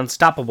of The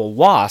Unstoppable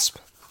Wasp,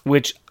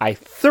 which I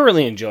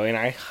thoroughly enjoy and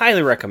I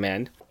highly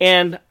recommend.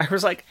 And I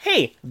was like,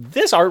 hey,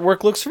 this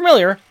artwork looks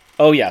familiar.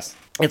 Oh, yes.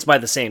 It's by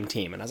the same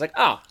team. And I was like,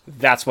 oh,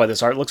 that's why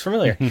this art looks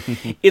familiar.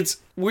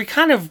 We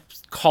kind of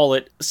call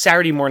it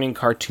Saturday morning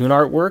cartoon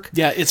artwork.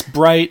 Yeah, it's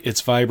bright,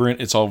 it's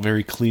vibrant, it's all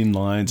very clean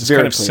lines. It's Very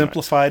kind of clean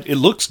simplified. It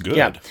looks good.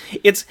 Yeah.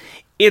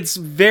 It's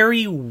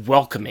very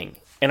welcoming.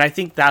 And I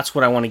think that's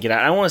what I want to get at.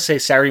 I don't want to say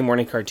Saturday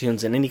morning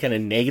cartoons in any kind of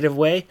negative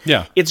way.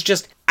 Yeah. It's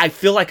just, I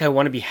feel like I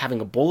want to be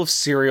having a bowl of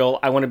cereal.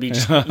 I want to be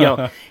just,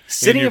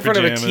 sitting in front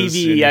of a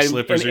TV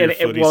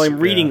and while I'm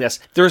reading this.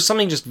 There's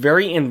something just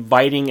very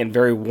inviting and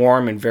very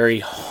warm and very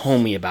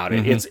homey about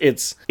it.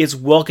 It's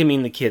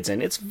welcoming the kids in.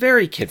 It's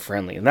very kid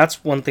friendly, and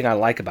that's one thing I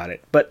like about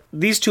it. But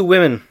these 2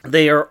 women,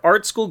 they are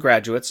art school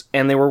graduates,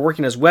 and they were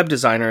working as web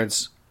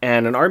designers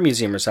and an art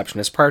museum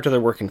receptionist prior to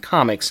their work in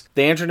comics.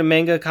 They entered a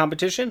manga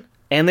competition,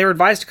 and they were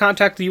advised to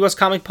contact the U.S.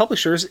 comic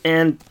publishers,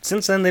 and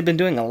since then they've been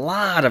doing a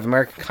lot of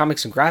American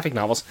comics and graphic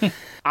novels.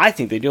 I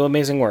think they do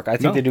amazing work. I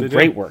think they do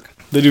great work.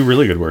 They do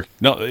really good work.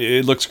 No,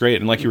 it looks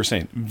great, and like you were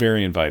saying,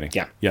 very inviting.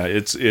 Yeah. Yeah,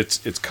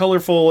 it's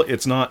colorful.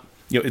 It's not,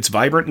 it's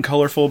vibrant and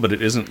colorful, but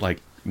it isn't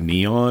like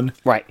neon.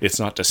 Right. It's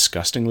not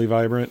disgustingly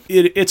vibrant.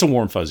 It's a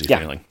warm, fuzzy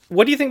feeling.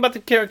 What do you think about the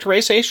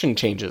characterization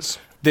changes?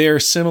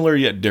 They're similar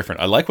yet different.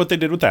 I like what they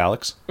did with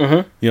Alex.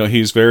 Mm-hmm.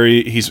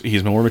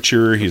 He's more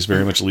mature. He's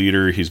very much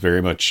leader. He's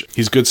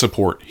good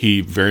support.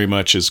 He very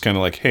much is kind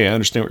of like, hey, I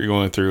understand what you're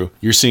going through.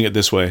 You're seeing it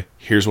this way.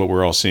 Here's what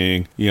we're all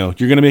seeing. You're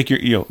going to make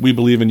we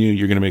believe in you.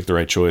 You're going to make the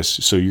right choice.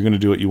 So you're going to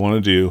do what you want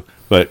to do.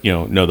 But,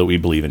 know that we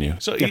believe in you.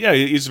 So, yeah,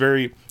 he's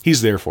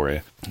there for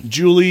you.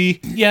 Julie,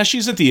 yeah,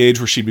 she's at the age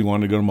where she'd be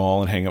wanting to go to the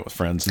mall and hang out with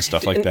friends and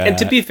stuff like that. And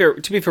to be fair,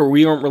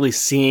 we aren't really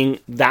seeing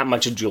that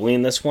much of Julie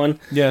in this one.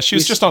 Yeah, she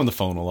was just on the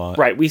phone a lot.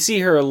 Right, we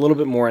see her a little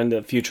bit more in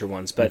the future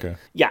ones. But,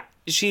 yeah,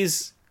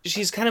 she's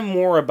kind of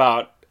more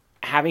about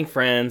having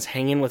friends,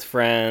 hanging with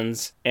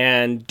friends,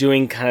 and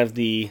doing kind of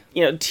the,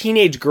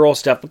 teenage girl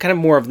stuff, but kind of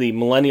more of the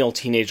millennial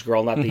teenage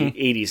girl, not the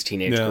 80s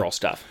teenage girl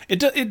stuff.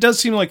 It does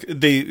seem like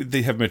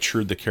they have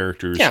matured the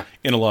characters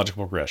in a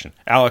logical progression.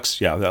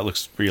 Alex, yeah, that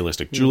looks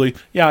realistic. Julie,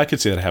 yeah, I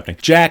could see that happening.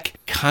 Jack,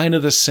 kind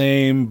of the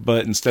same,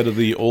 but instead of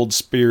the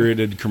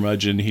old-spirited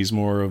curmudgeon, he's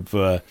more of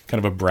kind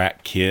of a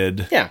brat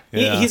kid. Yeah.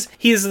 He's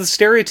the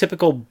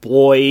stereotypical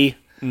boy,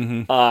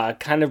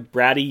 kind of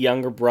bratty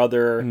younger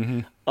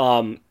brother.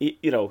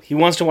 He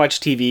wants to watch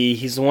TV.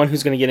 He's the one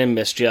who's going to get in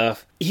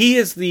mischief. He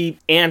is the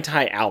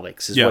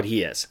anti-Alex, is what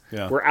he is.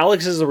 Yeah. Where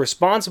Alex is the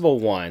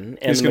responsible one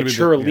and the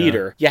mature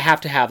leader, you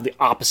have to have the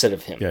opposite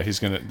of him. Yeah, he's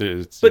gonna.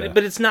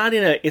 But it's not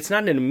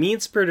in a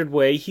mean-spirited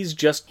way. He's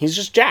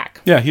just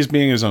Jack. Yeah, he's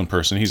being his own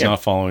person. He's not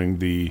following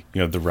the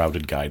the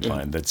routed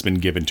guideline that's been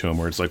given to him,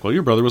 where it's like, well,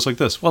 your brother was like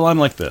this. Well, I'm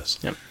like this.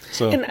 Yeah.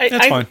 So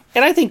that's fine.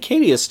 And I think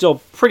Katie is still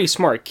a pretty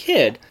smart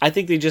kid. I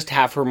think they just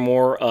have her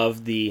more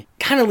of the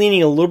kind of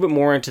leaning a little bit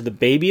more into the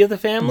baby of the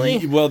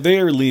family. Well,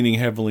 they're leaning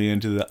heavily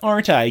into the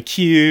aren't I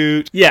cute?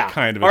 Yeah,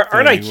 kind of.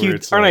 Aren't I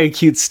cute? Aren't I a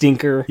cute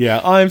stinker? Yeah,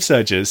 I'm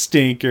such a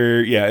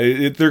stinker.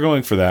 Yeah, they're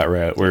going for that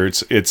route where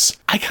it's.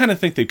 I kind of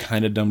think they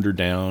kind of dumbed her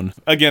down.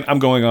 Again, I'm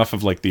going off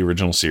of like the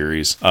original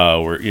series,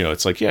 where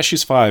it's like, yeah,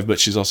 she's 5, but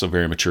she's also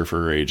very mature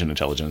for her age and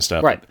intelligent and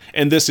stuff. Right.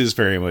 And this is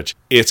very much.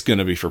 It's going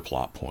to be for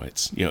plot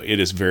points. It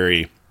is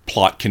very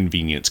plot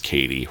convenience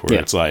Katie, where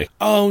it's like,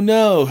 oh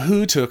no,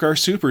 who took our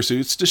super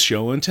suits to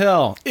show and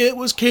tell? It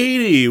was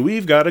Katie.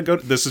 We've got to go.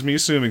 This is me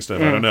assuming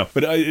stuff. I don't know.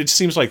 But it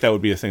seems like that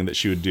would be a thing that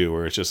she would do,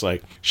 where it's just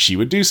like, she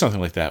would do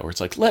something like that, where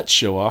it's like, let's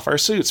show off our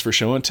suits for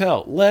show and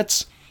tell.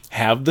 Let's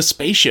have the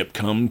spaceship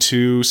come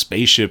to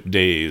spaceship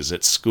days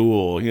at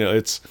school. And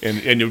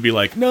it would be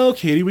like, no,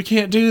 Katie, we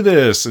can't do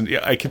this. And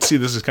I could see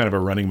this as kind of a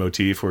running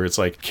motif where it's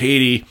like,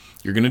 Katie,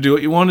 you're going to do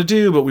what you want to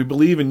do, but we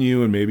believe in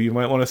you, and maybe you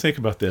might want to think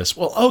about this.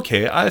 Well,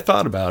 okay, I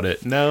thought about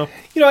it. No.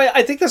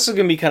 I think this is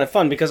going to be kind of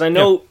fun, because I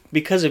know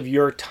because of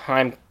your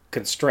time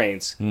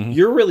constraints,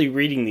 you're really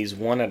reading these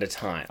one at a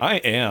time. I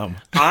am.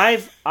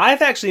 I've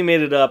actually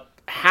made it up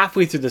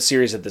halfway through the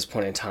series at this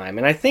point in time,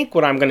 and I think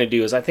what I'm going to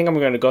do is I'm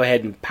going to go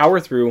ahead and power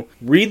through,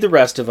 read the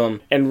rest of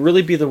them, and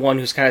really be the one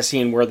who's kind of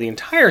seeing where the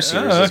entire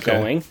series is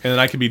going. And then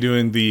I could be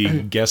doing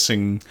the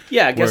guessing,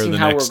 guessing where the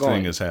how next we're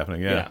going. thing is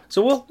happening. Yeah.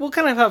 So we'll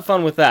kind of have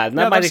fun with that, and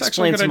that might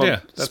explain some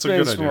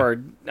more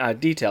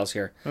details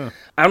here. Huh.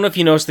 I don't know if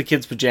you noticed the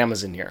kids'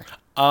 pajamas in here.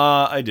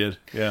 I did.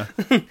 Yeah.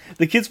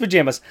 The kids'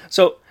 pajamas.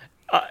 So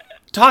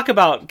talk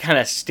about kind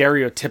of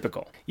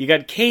stereotypical. You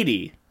got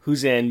Katie,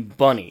 who's in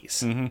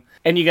Bunnies.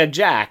 And you got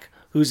Jack,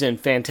 who's in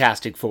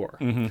Fantastic Four.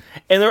 And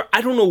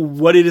I don't know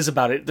what it is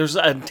about it. There's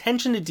an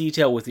attention to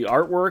detail with the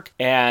artwork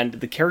and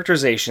the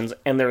characterizations,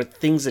 and there are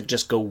things that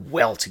just go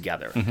well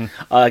together.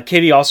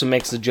 Katie also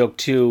makes the joke,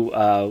 too,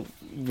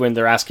 when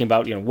they're asking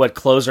about, what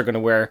clothes they're going to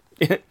wear.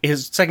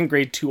 Is second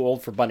grade too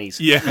old for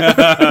bunnies?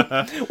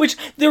 Yeah. Which,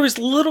 there is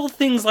little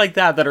things like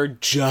that are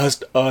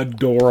just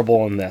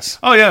adorable in this.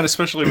 Oh, yeah, and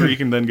especially where you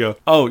can then go,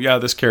 oh, yeah,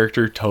 this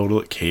character,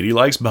 Katie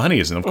likes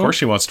bunnies, and of course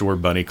she wants to wear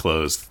bunny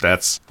clothes.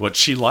 That's what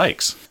she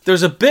likes.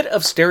 There's a bit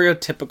of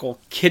stereotypical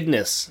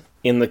kidness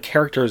in the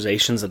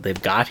characterizations that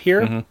they've got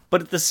here,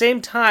 but at the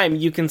same time,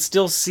 you can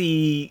still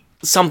see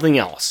something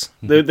else.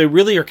 They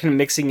really are kind of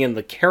mixing in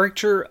the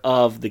character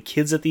of the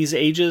kids at these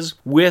ages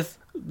with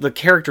the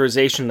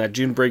characterization that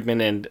June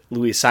Brigman and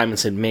Louise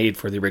Simonson made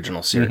for the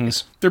original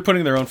series. They're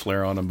putting their own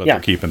flair on them, but they're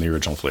keeping the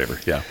original flavor.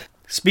 Yeah.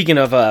 Speaking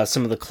of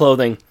some of the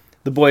clothing,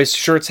 the boys'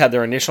 shirts had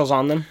their initials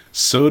on them.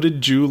 So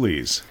did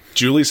Julie's.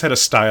 Julie's had a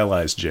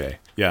stylized J.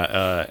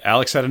 Yeah,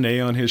 Alex had an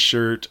A on his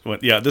shirt.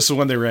 This is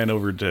when they ran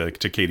over to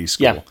Katie's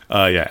school.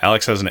 Yeah.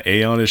 Alex has an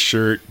A on his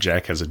shirt.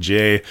 Jack has a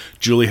J.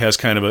 Julie has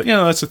kind of a,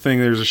 that's the thing,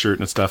 there's a shirt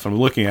and stuff. I'm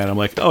looking at it, I'm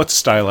like, oh, it's a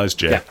stylized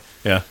J.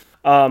 Yeah.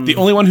 The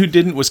only one who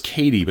didn't was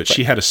Katie, but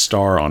she had a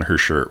star on her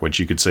shirt, which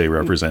you could say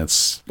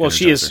represents. Well,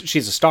 she's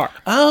a star.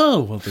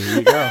 Oh, well, there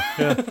you go.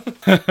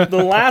 Yeah.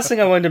 The last thing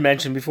I wanted to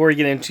mention before we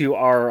get into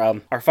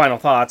our final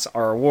thoughts,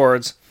 our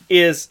awards,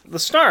 is the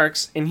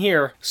Snarks in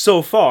here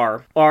so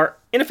far are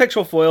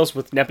ineffectual foils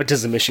with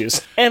nepotism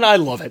issues, and I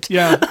love it.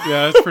 Yeah,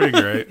 it's pretty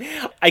great.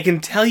 I can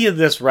tell you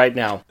this right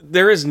now: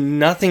 there is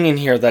nothing in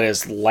here that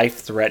is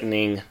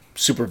life-threatening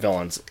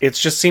supervillains. It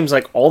just seems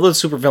like all the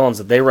supervillains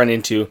that they run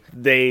into,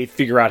 they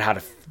figure out how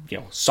to,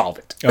 solve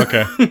it.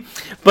 Okay.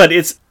 But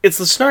it's the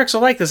Snarks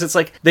are like this. It's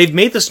like they've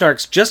made the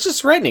Snarks just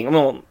as threatening.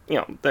 Well,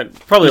 they're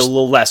probably a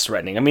little less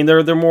threatening. I mean,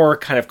 they're more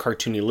kind of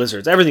cartoony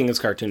lizards. Everything is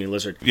cartoony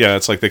lizard. Yeah,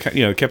 it's like they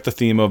kept the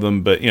theme of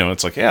them, but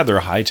it's like they're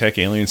a high tech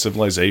alien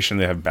civilization.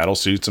 They have battle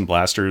suits and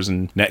blasters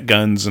and net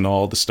guns and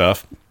all the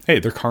stuff. Hey,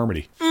 they're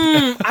Carmody.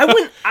 I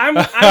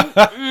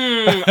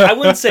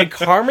wouldn't say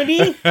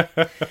Carmody,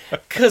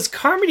 because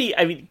Carmody,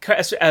 I mean,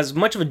 as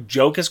much of a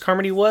joke as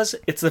Carmody was,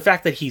 it's the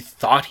fact that he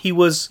thought he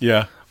was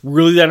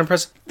really that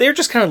impressive. They're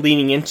just kind of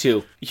leaning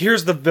into,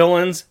 here's the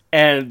villains,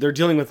 and they're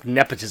dealing with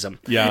nepotism.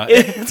 Yeah,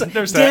 it's like,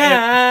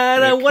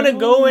 Dad, I want to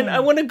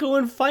go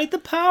and fight the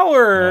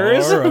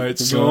powers. All right,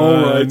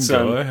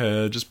 son, go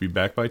ahead. Just be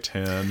back by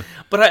 10.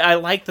 But I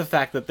like the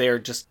fact that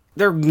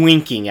they're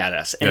winking at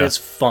us, and it's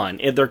fun.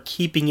 And they're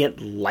keeping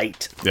it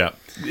light. Yeah,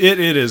 it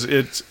is.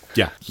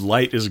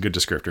 Light is a good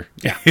descriptor.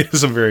 Yeah, it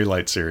is a very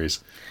light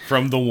series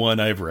from the one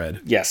I've read.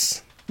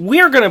 Yes.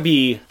 We are going to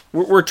be...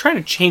 We're trying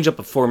to change up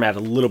the format a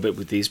little bit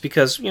with these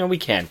because, we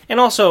can. And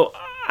also,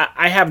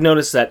 I have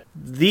noticed that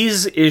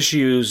these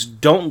issues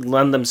don't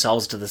lend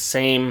themselves to the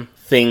same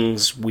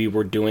things we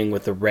were doing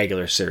with the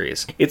regular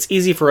series. It's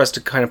easy for us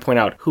to kind of point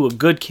out who a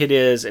good kid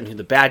is and who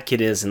the bad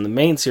kid is in the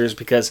main series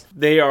because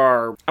they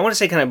are, I want to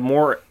say, kind of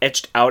more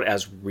etched out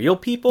as real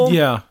people.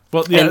 Yeah.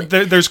 Well,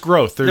 there's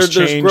growth, there's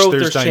change,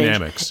 there's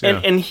dynamics.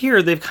 Yeah. And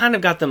here, they've kind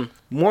of got them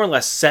more or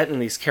less set in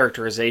these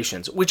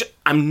characterizations, which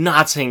I'm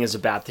not saying is a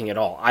bad thing at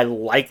all. I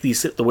like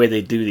the way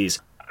they do these.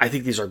 I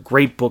think these are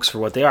great books for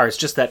what they are. It's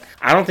just that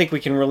I don't think we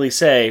can really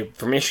say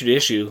from issue to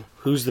issue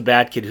who's the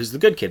bad kid, who's the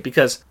good kid.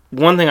 Because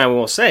one thing I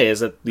will say is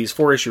that these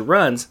 4-issue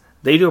runs,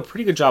 they do a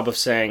pretty good job of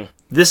saying,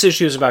 this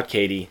issue is about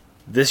Katie,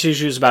 this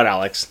issue is about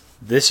Alex,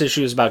 this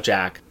issue is about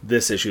Jack,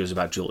 this issue is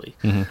about Julie.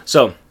 Mm-hmm.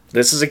 So,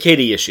 this is a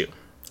Katie issue.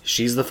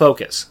 She's the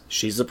focus.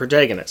 She's the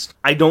protagonist.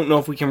 I don't know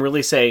if we can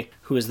really say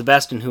who is the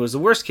best and who is the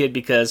worst kid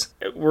because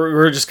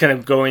we're just kind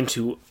of going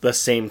to the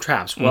same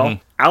traps.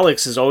 Well,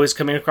 Alex is always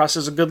coming across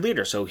as a good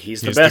leader, so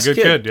he's the best kid.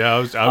 He's the good kid. Yeah,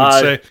 I would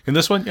say in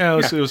this one,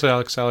 it was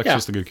Alex. Alex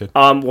is the good kid.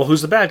 Well,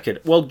 who's the bad kid?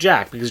 Well,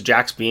 Jack, because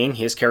Jack's being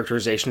his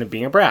characterization of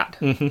being a brat.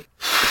 Mm-hmm.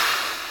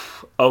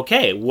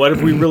 Okay, what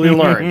have we really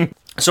learned?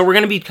 So we're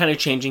going to be kind of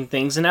changing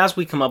things, and as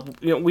we come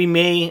up, we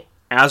may...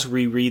 As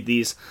we read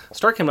these,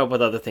 start coming up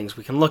with other things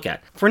we can look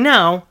at. For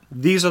now,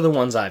 these are the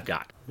ones I've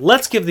got.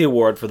 Let's give the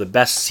award for the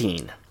best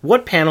scene.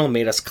 What panel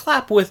made us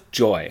clap with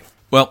joy?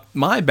 Well,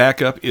 my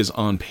backup is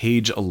on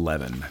page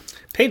 11.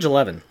 Page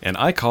 11. And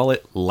I call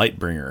it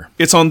Lightbringer.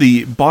 It's on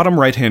the bottom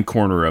right-hand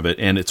corner of it,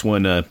 and it's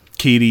when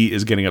Katie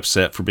is getting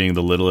upset for being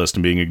the littlest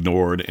and being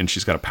ignored, and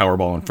she's got a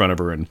Powerball in front of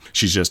her, and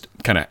she's just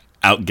kind of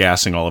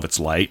outgassing all of its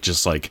light,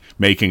 just like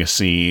making a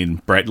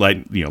scene, bright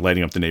light,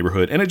 lighting up the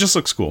neighborhood, and it just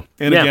looks cool.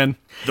 And again,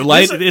 the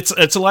light, it's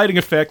a lighting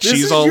effect.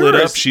 She's all lit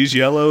up. She's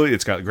yellow.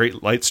 It's got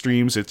great light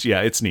streams. It's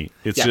neat.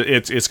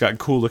 It's got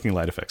cool looking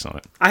light effects on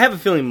it. I have a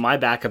feeling my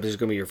backup is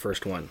going to be your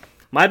first one.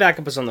 My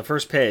backup is on the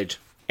first page,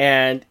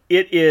 and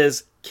it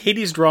is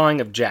Katie's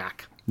drawing of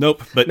Jack.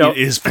 Nope, but it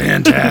is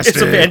fantastic.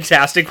 It's a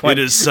fantastic one. It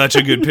is such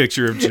a good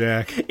picture of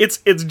Jack. It's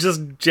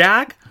just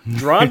Jack,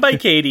 drawn by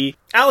Katie.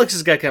 Alex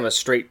has got kind of a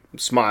straight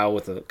smile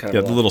with a kind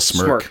of the little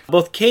smirk.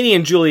 Both Katie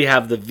and Julie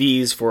have the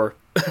V's for...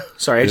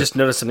 Sorry, I just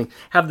noticed something.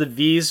 Have the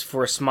V's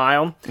for a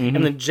smile. Mm-hmm.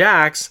 And then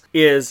Jack's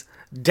is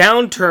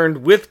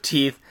downturned with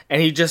teeth,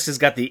 and he just has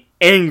got the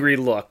angry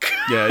look.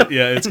 Yeah,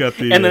 it's got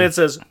the And then it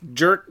says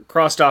jerk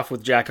crossed off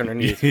with Jack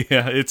underneath.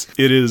 yeah, it's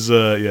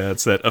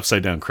that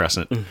upside down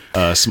crescent.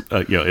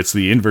 It's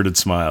the inverted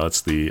smile.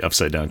 It's the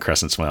upside down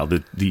crescent smile.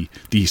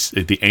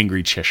 The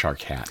angry Cheshire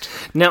cat.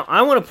 Now,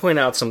 I want to point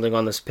out something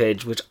on this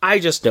page which I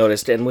just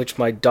noticed and which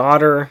my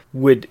daughter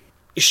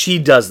she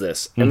does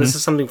this, and this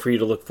is something for you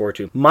to look forward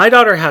to. My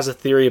daughter has a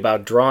theory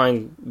about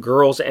drawing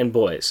girls and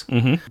boys.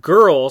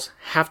 Girls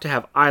have to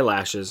have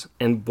eyelashes,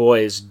 and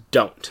boys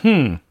don't.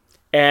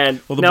 And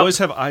Well, the boys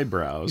have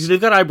eyebrows.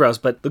 they've got eyebrows,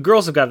 but the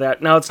girls have got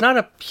that. Now, it's not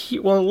up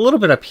here, well, a little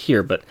bit up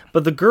here, but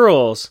the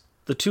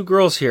two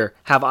girls here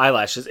have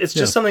eyelashes. It's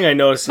just something I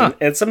noticed, and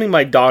it's something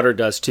my daughter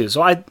does too.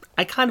 So I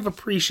kind of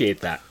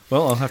appreciate that.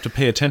 Well, I'll have to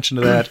pay attention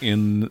to that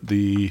in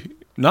the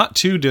not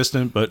too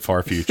distant but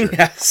far future.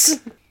 Yes.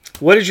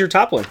 What is your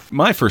top one?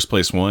 My first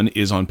place one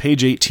is on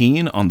page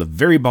 18 on the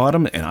very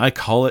bottom, and I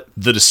call it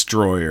The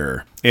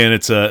Destroyer. And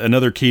it's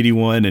another Katie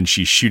one, and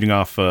she's shooting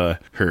off her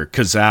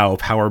Kazao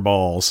power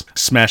balls,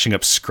 smashing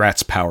up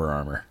Scrat's power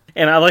armor.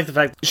 And I like the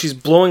fact that she's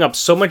blowing up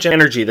so much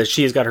energy that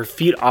she has got her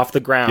feet off the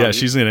ground. Yeah,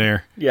 she's in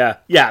air. Yeah,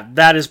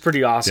 that is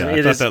pretty awesome. Yeah,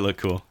 I thought that looked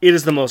cool. It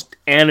is the most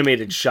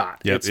animated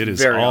shot. Yep, It's it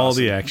is very all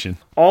awesome. the action.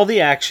 All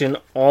the action,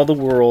 all the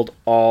world,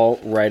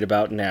 all right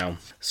about now.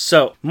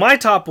 So, my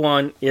top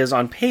one is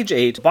on page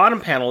 8,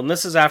 bottom panel, and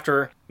this is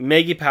after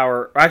Maggie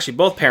Power, actually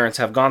both parents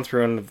have gone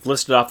through and have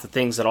listed off the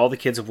things that all the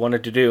kids have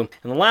wanted to do.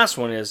 And the last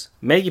one is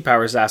Maggie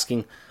Power is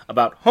asking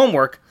about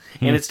homework,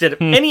 and instead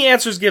of any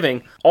answers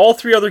giving, all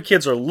three other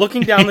kids are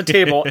looking down the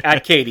table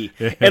at Katie.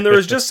 And there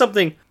is just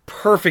something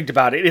perfect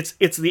about it.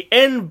 It's the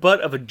end butt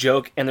of a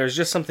joke, and there's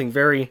just something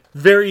very,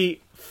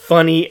 very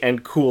funny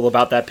and cool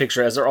about that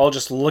picture as they're all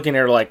just looking at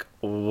her like,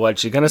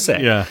 what's she gonna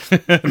say? Yeah.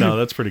 No,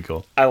 that's pretty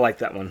cool. I like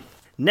that one.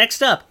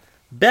 Next up,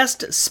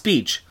 best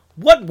speech.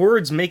 What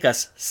words make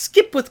us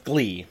skip with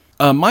glee?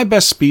 My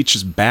best speech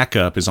is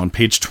backup is on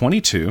page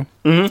 22,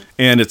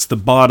 and it's the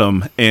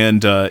bottom,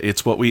 and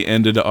it's what we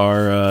ended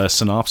our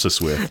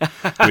synopsis with,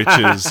 which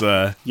is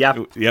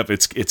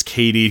it's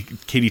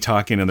Katie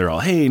talking, and they're all,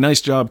 "Hey, nice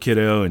job,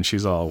 kiddo," and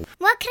she's all,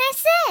 What can I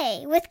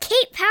say? With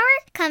Kate Power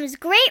comes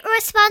great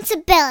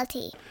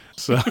responsibility.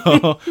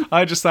 so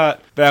I just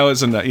thought that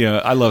was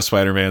I love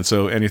Spider-Man,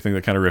 so anything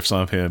that kind of riffs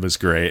on him is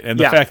great, and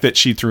the fact that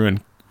she threw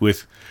in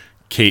with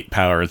Kate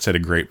Power instead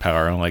of Great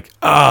Power, I'm like,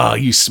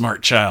 you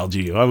smart child,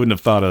 you. I wouldn't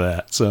have thought of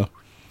that. So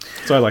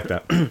I like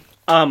that.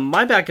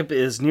 My backup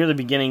is near the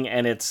beginning,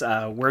 and it's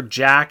where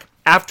Jack,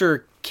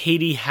 after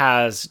Katie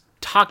has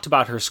talked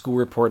about her school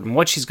report and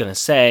what she's going to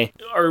say,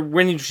 or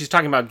when she's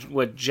talking about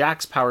what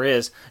Jack's power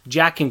is,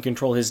 Jack can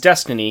control his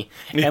destiny.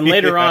 And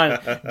later on,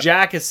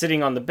 Jack is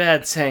sitting on the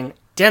bed saying,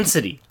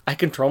 density. I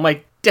control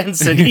my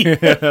density.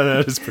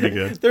 That is pretty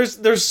good.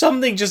 There's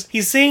something just,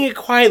 he's saying it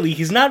quietly.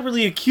 He's not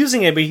really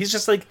accusing anybody. He's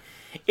just like,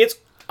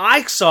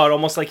 I saw it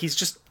almost like he's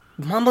just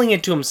mumbling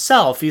it to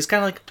himself. He's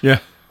kind of like, Yeah.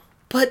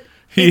 but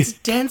it's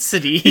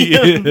density. He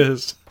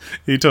is.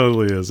 He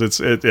totally is. That's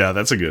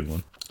a good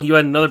one. You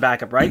had another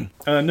backup, right?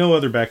 No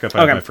other backup.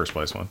 I have my first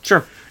place one.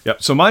 Sure.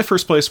 Yep. So my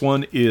first place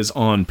one is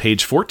on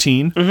page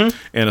 14, and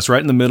it's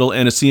right in the middle,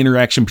 and it's the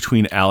interaction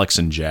between Alex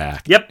and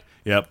Jack. Yep.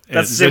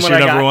 That's the same your one I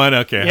number got. one?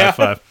 Okay, Yeah.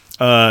 high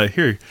five.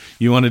 Here,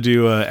 you want to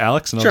do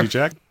Alex, and I'll Sure. do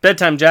Jack?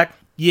 Bedtime, Jack.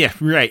 Yeah,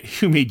 right.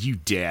 Who made you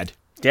dad?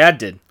 Dad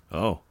did.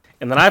 Oh.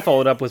 And then I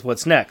followed up with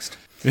what's next.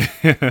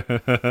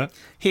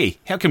 Hey,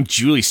 how come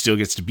Julie still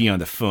gets to be on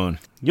the phone?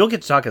 You'll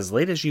get to talk as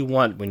late as you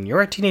want when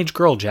you're a teenage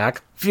girl,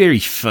 Jack. Very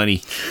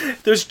funny.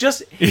 There's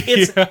just,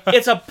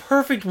 it's a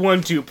perfect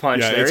 1-2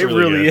 punch Yeah, there. it's It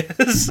really really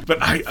good. is.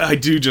 But I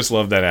do just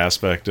love that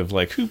aspect of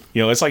like,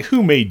 it's like,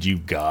 who made you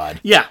God?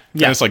 Yeah.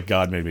 And it's like,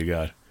 God made me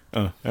God.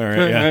 Oh, all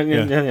right, yeah.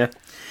 Yeah.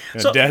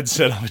 So- Dad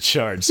said I'm in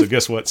charge, so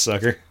guess what,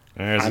 sucker?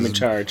 I'm in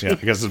charge. Yeah, I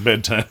guess it's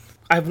bedtime.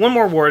 I have one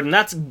more word, and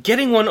that's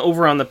getting one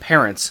over on the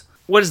parents.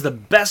 What is the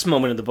best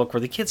moment in the book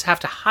where the kids have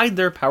to hide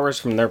their powers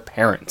from their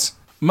parents?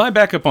 My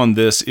backup on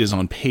this is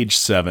on page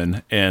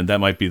 7, and that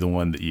might be the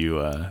one that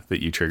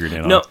you triggered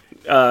in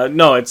on.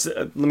 No, it's,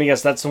 let me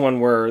guess, that's the one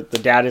where the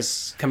dad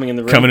is coming in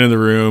the room. Coming in the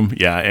room,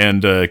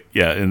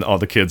 and all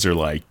the kids are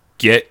like,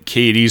 get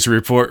Katie's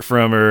report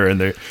from her,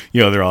 and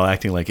they're all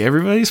acting like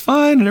everybody's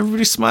fine and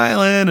everybody's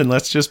smiling, and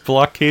let's just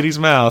block Katie's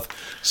mouth.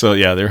 So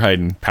yeah, they're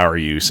hiding power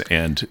use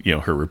and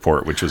her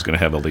report, which was going to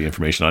have all the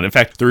information on. In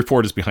fact, the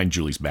report is behind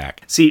Julie's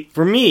back. See,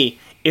 for me,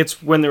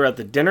 it's when they're at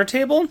the dinner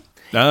table,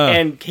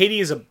 and Katie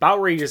is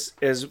about ready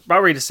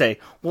to say,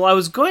 "Well, I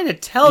was going to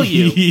tell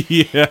you,"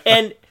 Yeah.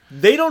 and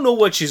they don't know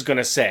what she's going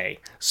to say.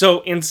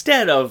 So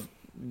instead of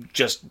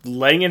just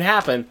letting it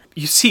happen,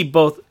 you see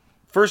both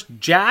first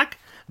Jack,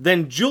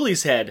 then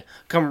Julie's head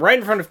come right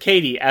in front of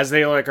Katie as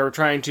they like are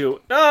trying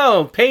to,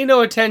 no, pay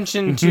no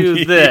attention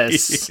to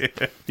this.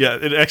 Yeah,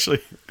 it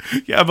actually,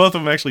 both of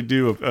them actually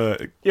do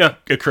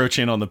encroach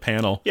in on the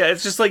panel. Yeah,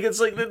 it's like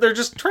they're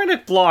just trying to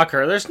block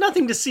her. There's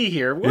nothing to see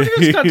here. We're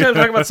just going to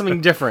talk about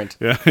something different.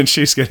 Yeah, and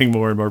she's getting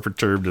more and more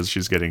perturbed as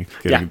she's getting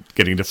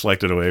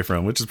deflected away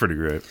from, which is pretty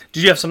great.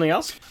 Did you have something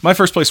else? My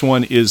first place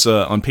one is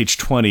on page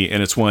 20,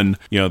 and it's when,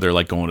 they're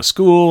like going to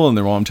school, and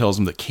their mom tells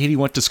them that Katie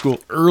went to school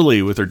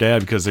early with her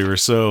dad because they were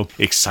so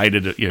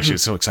excited. She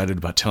was so excited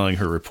about telling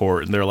her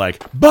report, and they're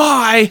like,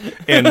 bye!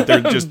 And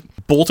they're just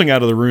bolting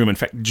out of the room. In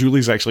fact,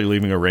 Julie's actually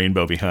leaving a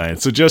rainbow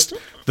behind. So just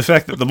the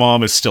fact that the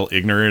mom is still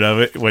ignorant of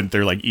it when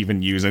they're like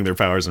even using their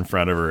powers in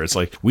front of her, it's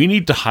like, we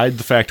need to hide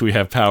the fact we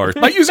have powers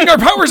by using our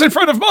powers in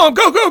front of mom.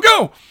 Go, go,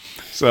 go!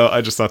 So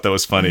I just thought that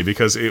was funny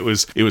because it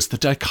was the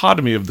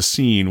dichotomy of the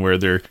scene where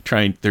they're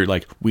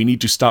like, we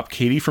need to stop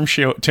Katie from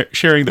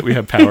sharing that we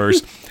have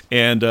powers,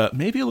 and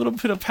maybe a little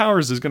bit of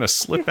powers is going to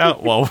slip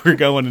out while we're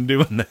going and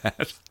doing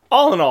that.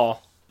 All in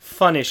all,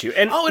 fun issue.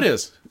 And it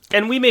is.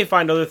 And we may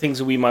find other things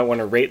that we might want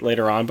to rate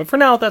later on, but for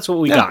now, that's what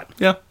we got.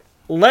 Yeah.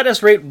 Let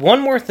us rate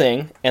one more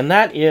thing, and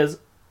that is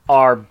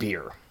our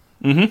beer.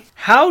 Mm-hmm.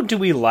 How do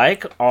we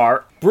like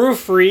our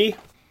brew-free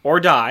or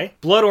die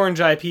Blood Orange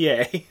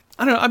IPA?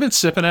 I don't know. I've been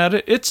sipping at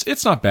it.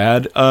 It's not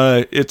bad.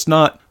 It's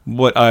not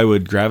what I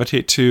would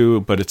gravitate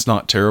to, but it's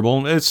not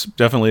terrible. It's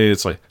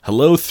like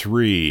hello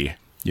 3.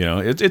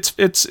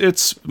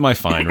 It's my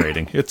fine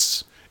rating.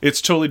 It's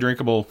totally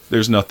drinkable.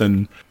 There's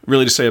nothing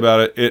really to say about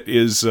it. It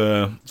is.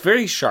 It's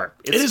very sharp.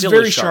 It is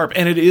very sharp,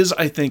 and it is.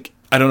 I think.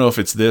 I don't know if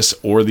it's this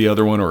or the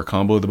other one or a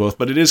combo of the both,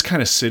 but it is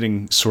kind of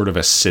sitting sort of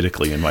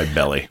acidically in my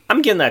belly.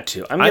 I'm getting that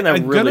too. I'm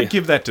gonna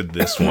give that to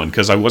this one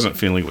because I wasn't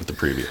feeling it with the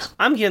previous.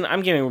 I'm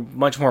getting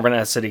much more of an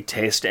acidic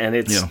taste, and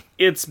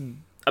it's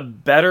a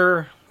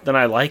better than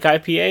I like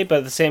IPA, but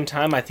at the same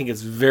time, I think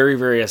it's very,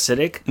 very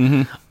acidic.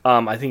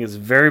 Mm-hmm. I think it's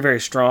very, very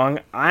strong.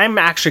 I'm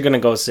actually going to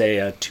go say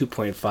a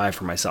 2.5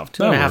 for myself.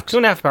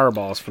 2.5 power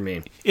balls for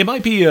me. It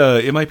might be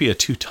a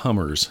 2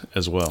 tummers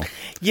as well.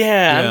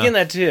 Yeah, I'm getting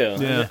that too.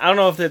 Yeah. I don't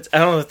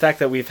know the fact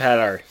that we've had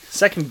our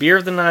second beer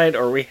of the night,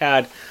 or we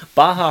had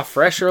Baja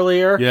Fresh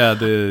earlier.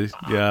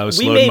 I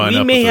was loading mine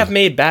up. We may have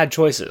made bad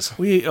choices.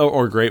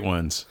 Or great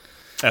ones.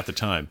 At the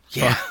time.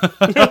 Yeah.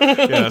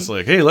 It's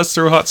like, hey, let's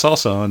throw hot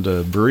salsa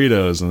onto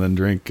burritos and then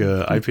drink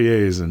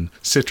IPAs and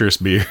citrus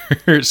beer,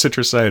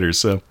 citrus ciders.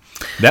 So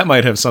that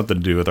might have something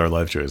to do with our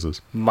life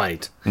choices.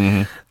 Might.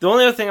 Mm-hmm. The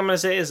only other thing I'm going to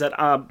say is that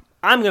I'm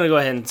going to go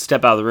ahead and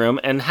step out of the room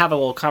and have a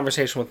little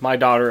conversation with my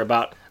daughter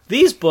about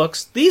these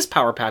books, these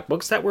Power Pack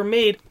books that were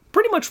made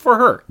pretty much for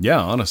her. Yeah,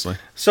 honestly.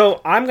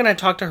 So I'm going to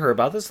talk to her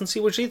about this and see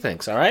what she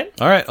thinks, all right?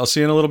 All right, I'll see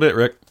you in a little bit,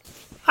 Rick.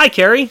 Hi,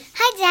 Carrie.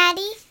 Hi,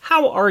 Daddy.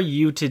 How are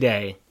you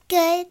today?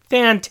 Good.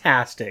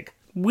 Fantastic.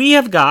 We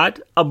have got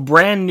a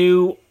brand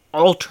new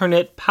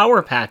alternate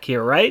Power Pack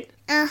here, right?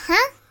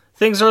 Uh-huh.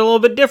 Things are a little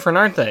bit different,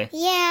 aren't they?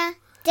 Yeah.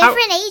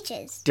 Different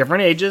ages.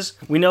 Different ages.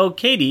 We know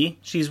Katie,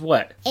 she's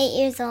what? 8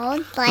 years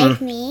old, like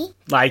me.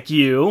 Like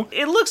you.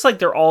 It looks like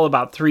they're all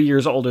about 3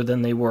 years older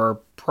than they were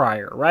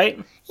prior, right?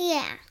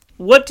 Yeah.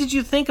 What did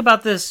you think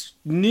about this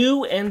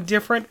new and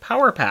different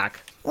Power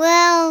Pack?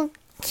 Well,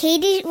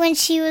 Katie, when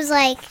she was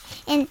like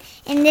in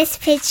this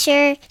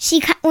picture,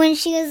 when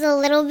she was a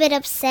little bit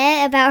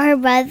upset about her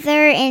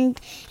brother and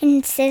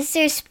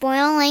sister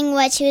spoiling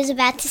what she was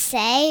about to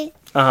say.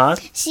 Uh-huh.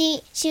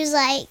 She was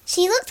like,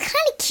 she looked kind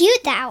of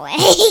cute that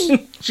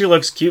way. She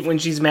looks cute when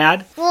she's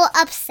mad? Well,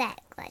 upset,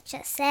 let's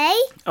just say.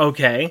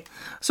 Okay.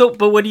 So,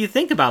 but what do you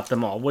think about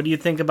them all? What do you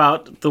think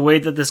about the way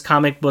that this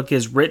comic book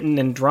is written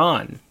and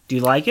drawn? Do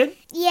you like it?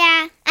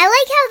 Yeah. I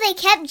like how they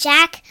kept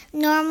Jack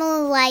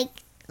normal, like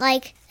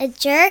a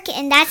jerk,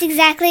 and that's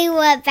exactly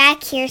what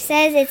back here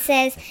says. It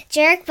says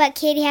jerk, but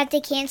Katie had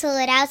to cancel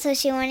it out so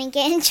she wouldn't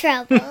get in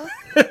trouble.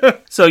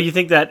 So you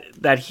think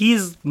that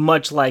he's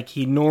much like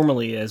he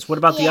normally is. What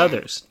about the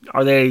others?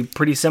 Are they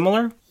pretty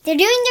similar? They're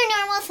doing their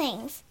normal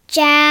things.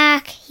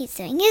 Jack, he's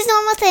doing his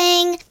normal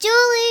thing.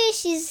 Julie,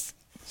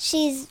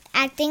 she's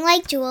acting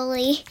like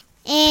Julie.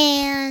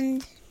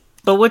 And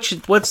But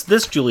what's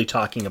this Julie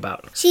talking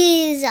about?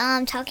 she's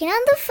talking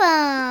on the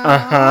phone.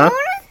 Uh-huh.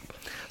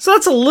 So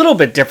that's a little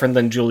bit different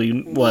than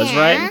Julie was,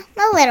 Yeah, right?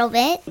 a little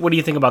bit. What do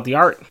you think about the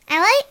art?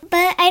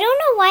 But I don't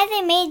know why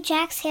they made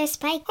Jack's hair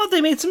spike, Oh, they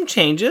made some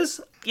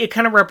changes. It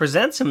kind of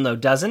represents him, though,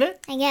 doesn't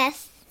it? I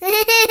guess.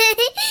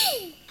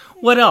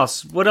 What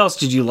else? What else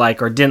did you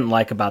like or didn't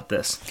like about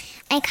this?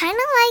 I kind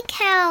of like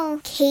how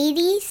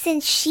Katie,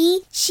 since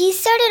she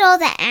started all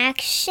the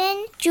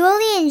action,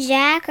 Julie and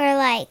Jack are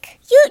like,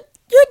 you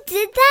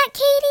did that,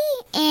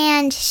 Katie?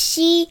 And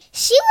she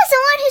was the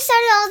one who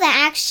started all the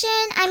action.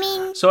 I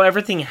mean, So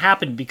everything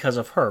happened because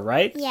of her,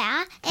 right?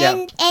 yeah. Yeah.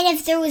 And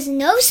if there was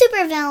no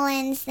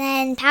supervillains,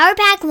 then Power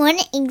Pack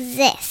wouldn't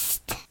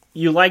exist.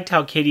 You liked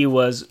how Katie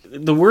was,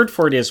 the word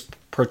for it is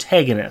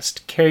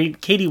protagonist.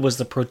 Katie was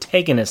the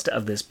protagonist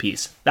of this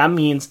piece. That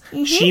means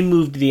she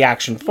moved the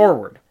action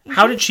forward.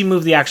 How did she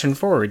move the action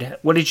forward?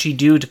 What did she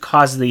do to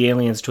cause the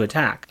aliens to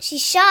attack? She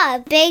shot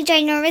a big,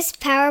 ginormous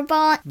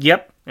powerball.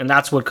 Yep, and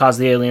that's what caused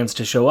the aliens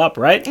to show up,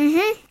 right?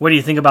 Mm-hmm. What do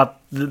you think about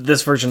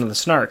this version of the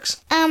Snarks?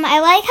 I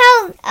like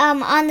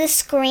how on the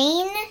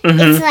screen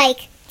it's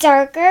like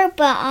darker,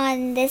 but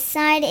on this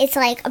side it's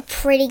like a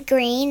pretty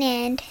green.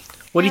 And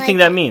What do you think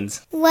that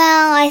means?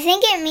 well, I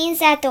think it means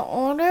that the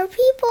older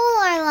people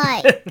are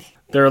like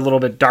They're a little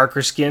bit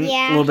darker skinned,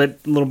 Yeah. a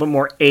little bit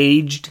more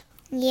aged.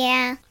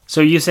 yeah.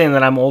 So are you saying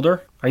that I'm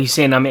older? Are you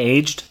saying I'm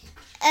aged?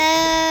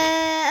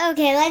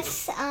 Okay,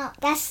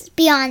 that's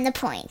beyond the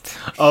point.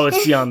 Oh,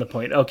 it's beyond the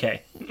point.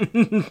 Okay.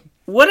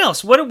 What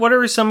else? What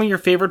are some of your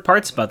favorite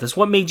parts about this?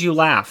 What made you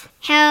laugh?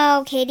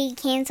 How Katie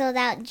canceled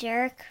out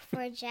Jerk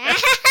for Jack.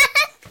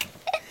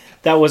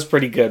 That was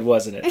pretty good,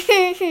 wasn't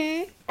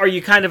it? Are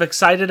you kind of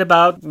excited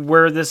about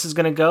where this is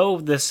going to go?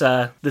 This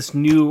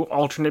new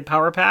alternate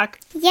power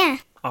pack? Yeah.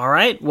 All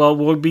right. Well,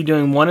 we'll be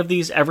doing one of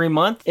these every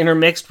month,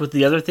 intermixed with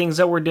the other things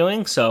that we're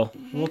doing. So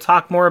we'll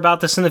talk more about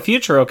this in the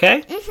future,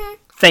 okay? Mm-hmm.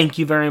 Thank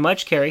you very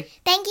much, Carrie.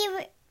 Thank you,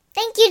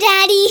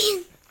 Daddy.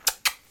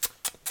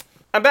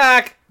 I'm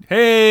back.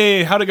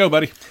 Hey, how'd it go,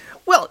 buddy?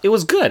 Well, it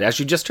was good, as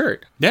you just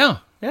heard. Yeah.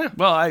 Yeah.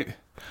 Well, I'm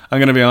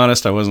going to be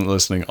honest, I wasn't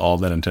listening all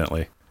that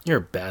intently. You're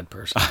a bad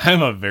person.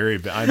 I'm a very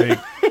bad. I make,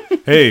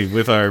 hey,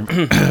 with our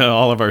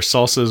all of our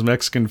salsas,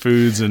 Mexican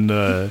foods,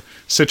 and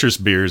citrus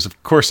beers,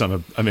 of course I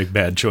make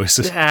bad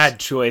choices. Bad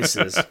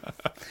choices.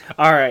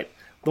 All right.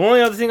 The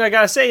only other thing I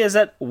gotta say is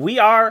that we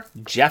are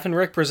Jeff and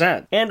Rick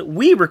Present, and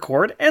we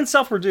record and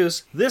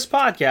self-produce this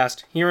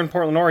podcast here in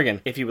Portland,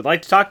 Oregon. If you would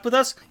like to talk with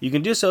us, you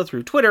can do so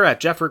through Twitter at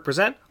Jeff Rick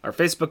Present, our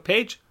Facebook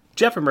page,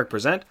 Jeff and Rick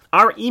Present,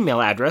 our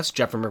email address,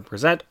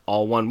 jeffandrickpresent,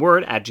 all one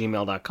word,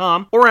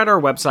 @gmail.com, or at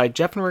our website,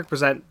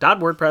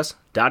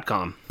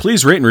 jeffandrickpresent.wordpress.com.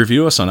 Please rate and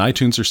review us on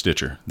iTunes or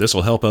Stitcher. This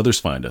will help others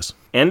find us.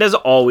 And as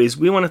always,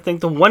 we want to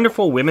thank the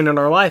wonderful women in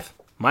our life.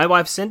 My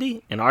wife,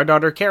 Cindy, and our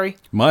daughter, Carrie.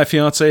 My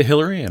fiancée,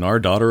 Hillary, and our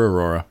daughter,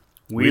 Aurora.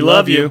 We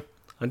love you.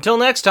 Until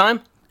next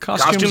time,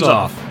 Costumes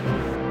off.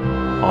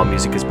 All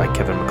music is by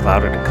Kevin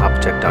MacLeod at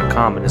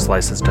Incompetech.com and is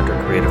licensed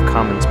under Creative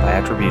Commons by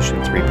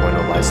Attribution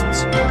 3.0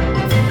 license.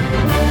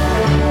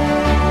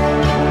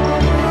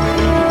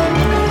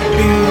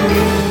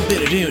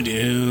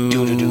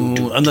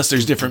 Unless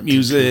there's different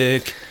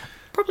music.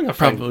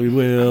 Probably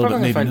will, but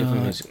maybe find not.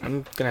 different music.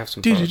 I'm gonna have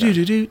some fun with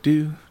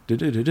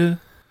that.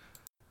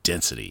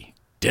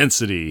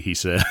 Density, he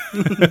said.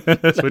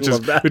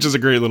 love that. Which is a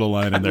great little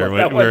line in there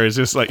where it's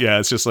just like,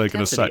 it's just like an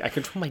aside. I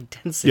control my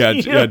density.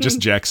 Yeah, just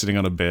Jack sitting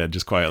on a bed,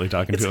 just quietly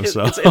talking to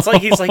himself. It's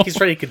like he's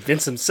trying to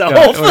convince himself.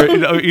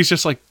 Yeah, or he's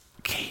just like,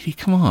 Katie,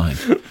 come on.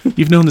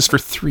 You've known this for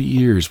 3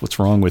 years. What's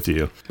wrong with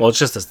you? Well, it's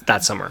just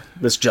that summer.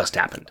 This just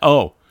happened.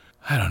 Oh,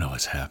 I don't know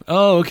what's happened.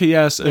 Oh, okay,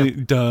 yes.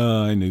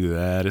 Duh, I knew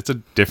that. It's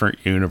a different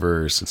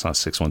universe. It's not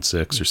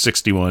 616 or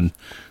 616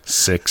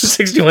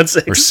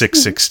 61.6 or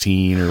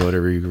 616 or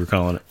whatever you were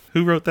calling it.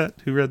 Who wrote that?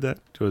 Who read that?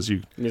 It was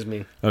you. It was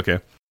me. Okay.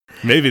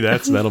 Maybe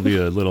that'll be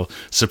a little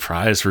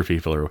surprise for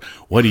people. Or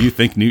what do you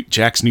think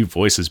Jack's new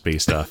voice is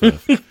based off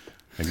of?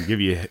 I can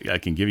give you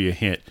a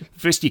hint.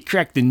 First you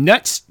crack the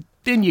nuts,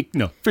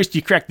 first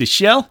you crack the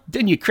shell,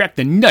 then you crack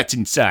the nuts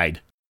inside.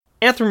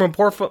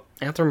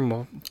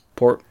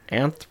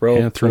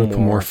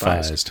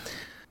 Anthropomorphized.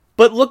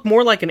 But look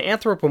more like an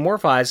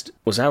anthropomorphized.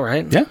 Was that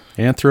right? Yeah,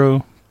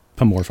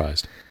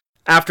 anthropomorphized.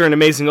 After an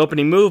amazing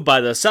opening move by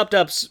the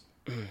Septups.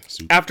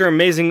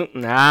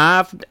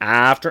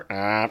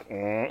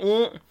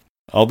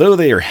 Although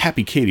they are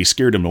happy Katie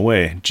scared him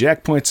away,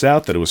 Jack points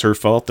out that it was her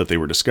fault that they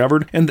were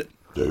discovered, and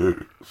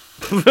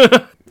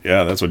yeah,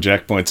 that's what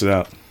Jack points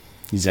out.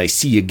 He's, I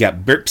see you got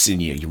burps in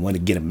you. You want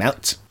to get them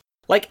out?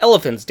 Like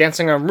elephants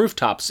dancing on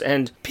rooftops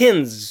and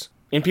pins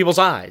in people's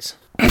eyes.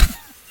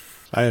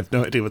 I have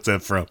no idea what's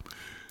that from.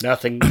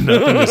 Nothing.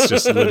 Nothing. It's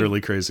just literally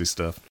crazy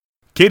stuff.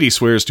 Katie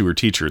swears to her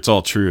teacher it's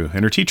all true,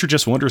 and her teacher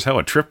just wonders how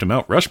a trip to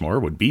Mount Rushmore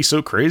would be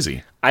so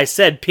crazy. I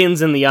said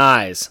pins in the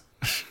eyes.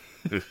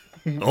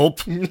 Oh,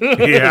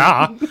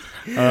 yeah.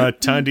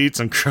 Time to eat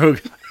some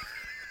Kroger.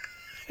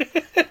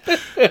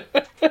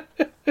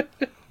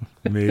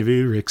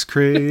 Maybe Rick's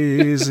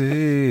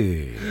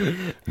crazy.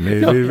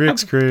 Maybe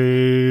Rick's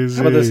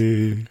crazy. How about this?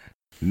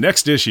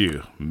 Next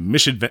issue,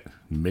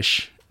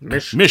 Mishmashing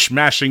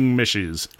Mishes.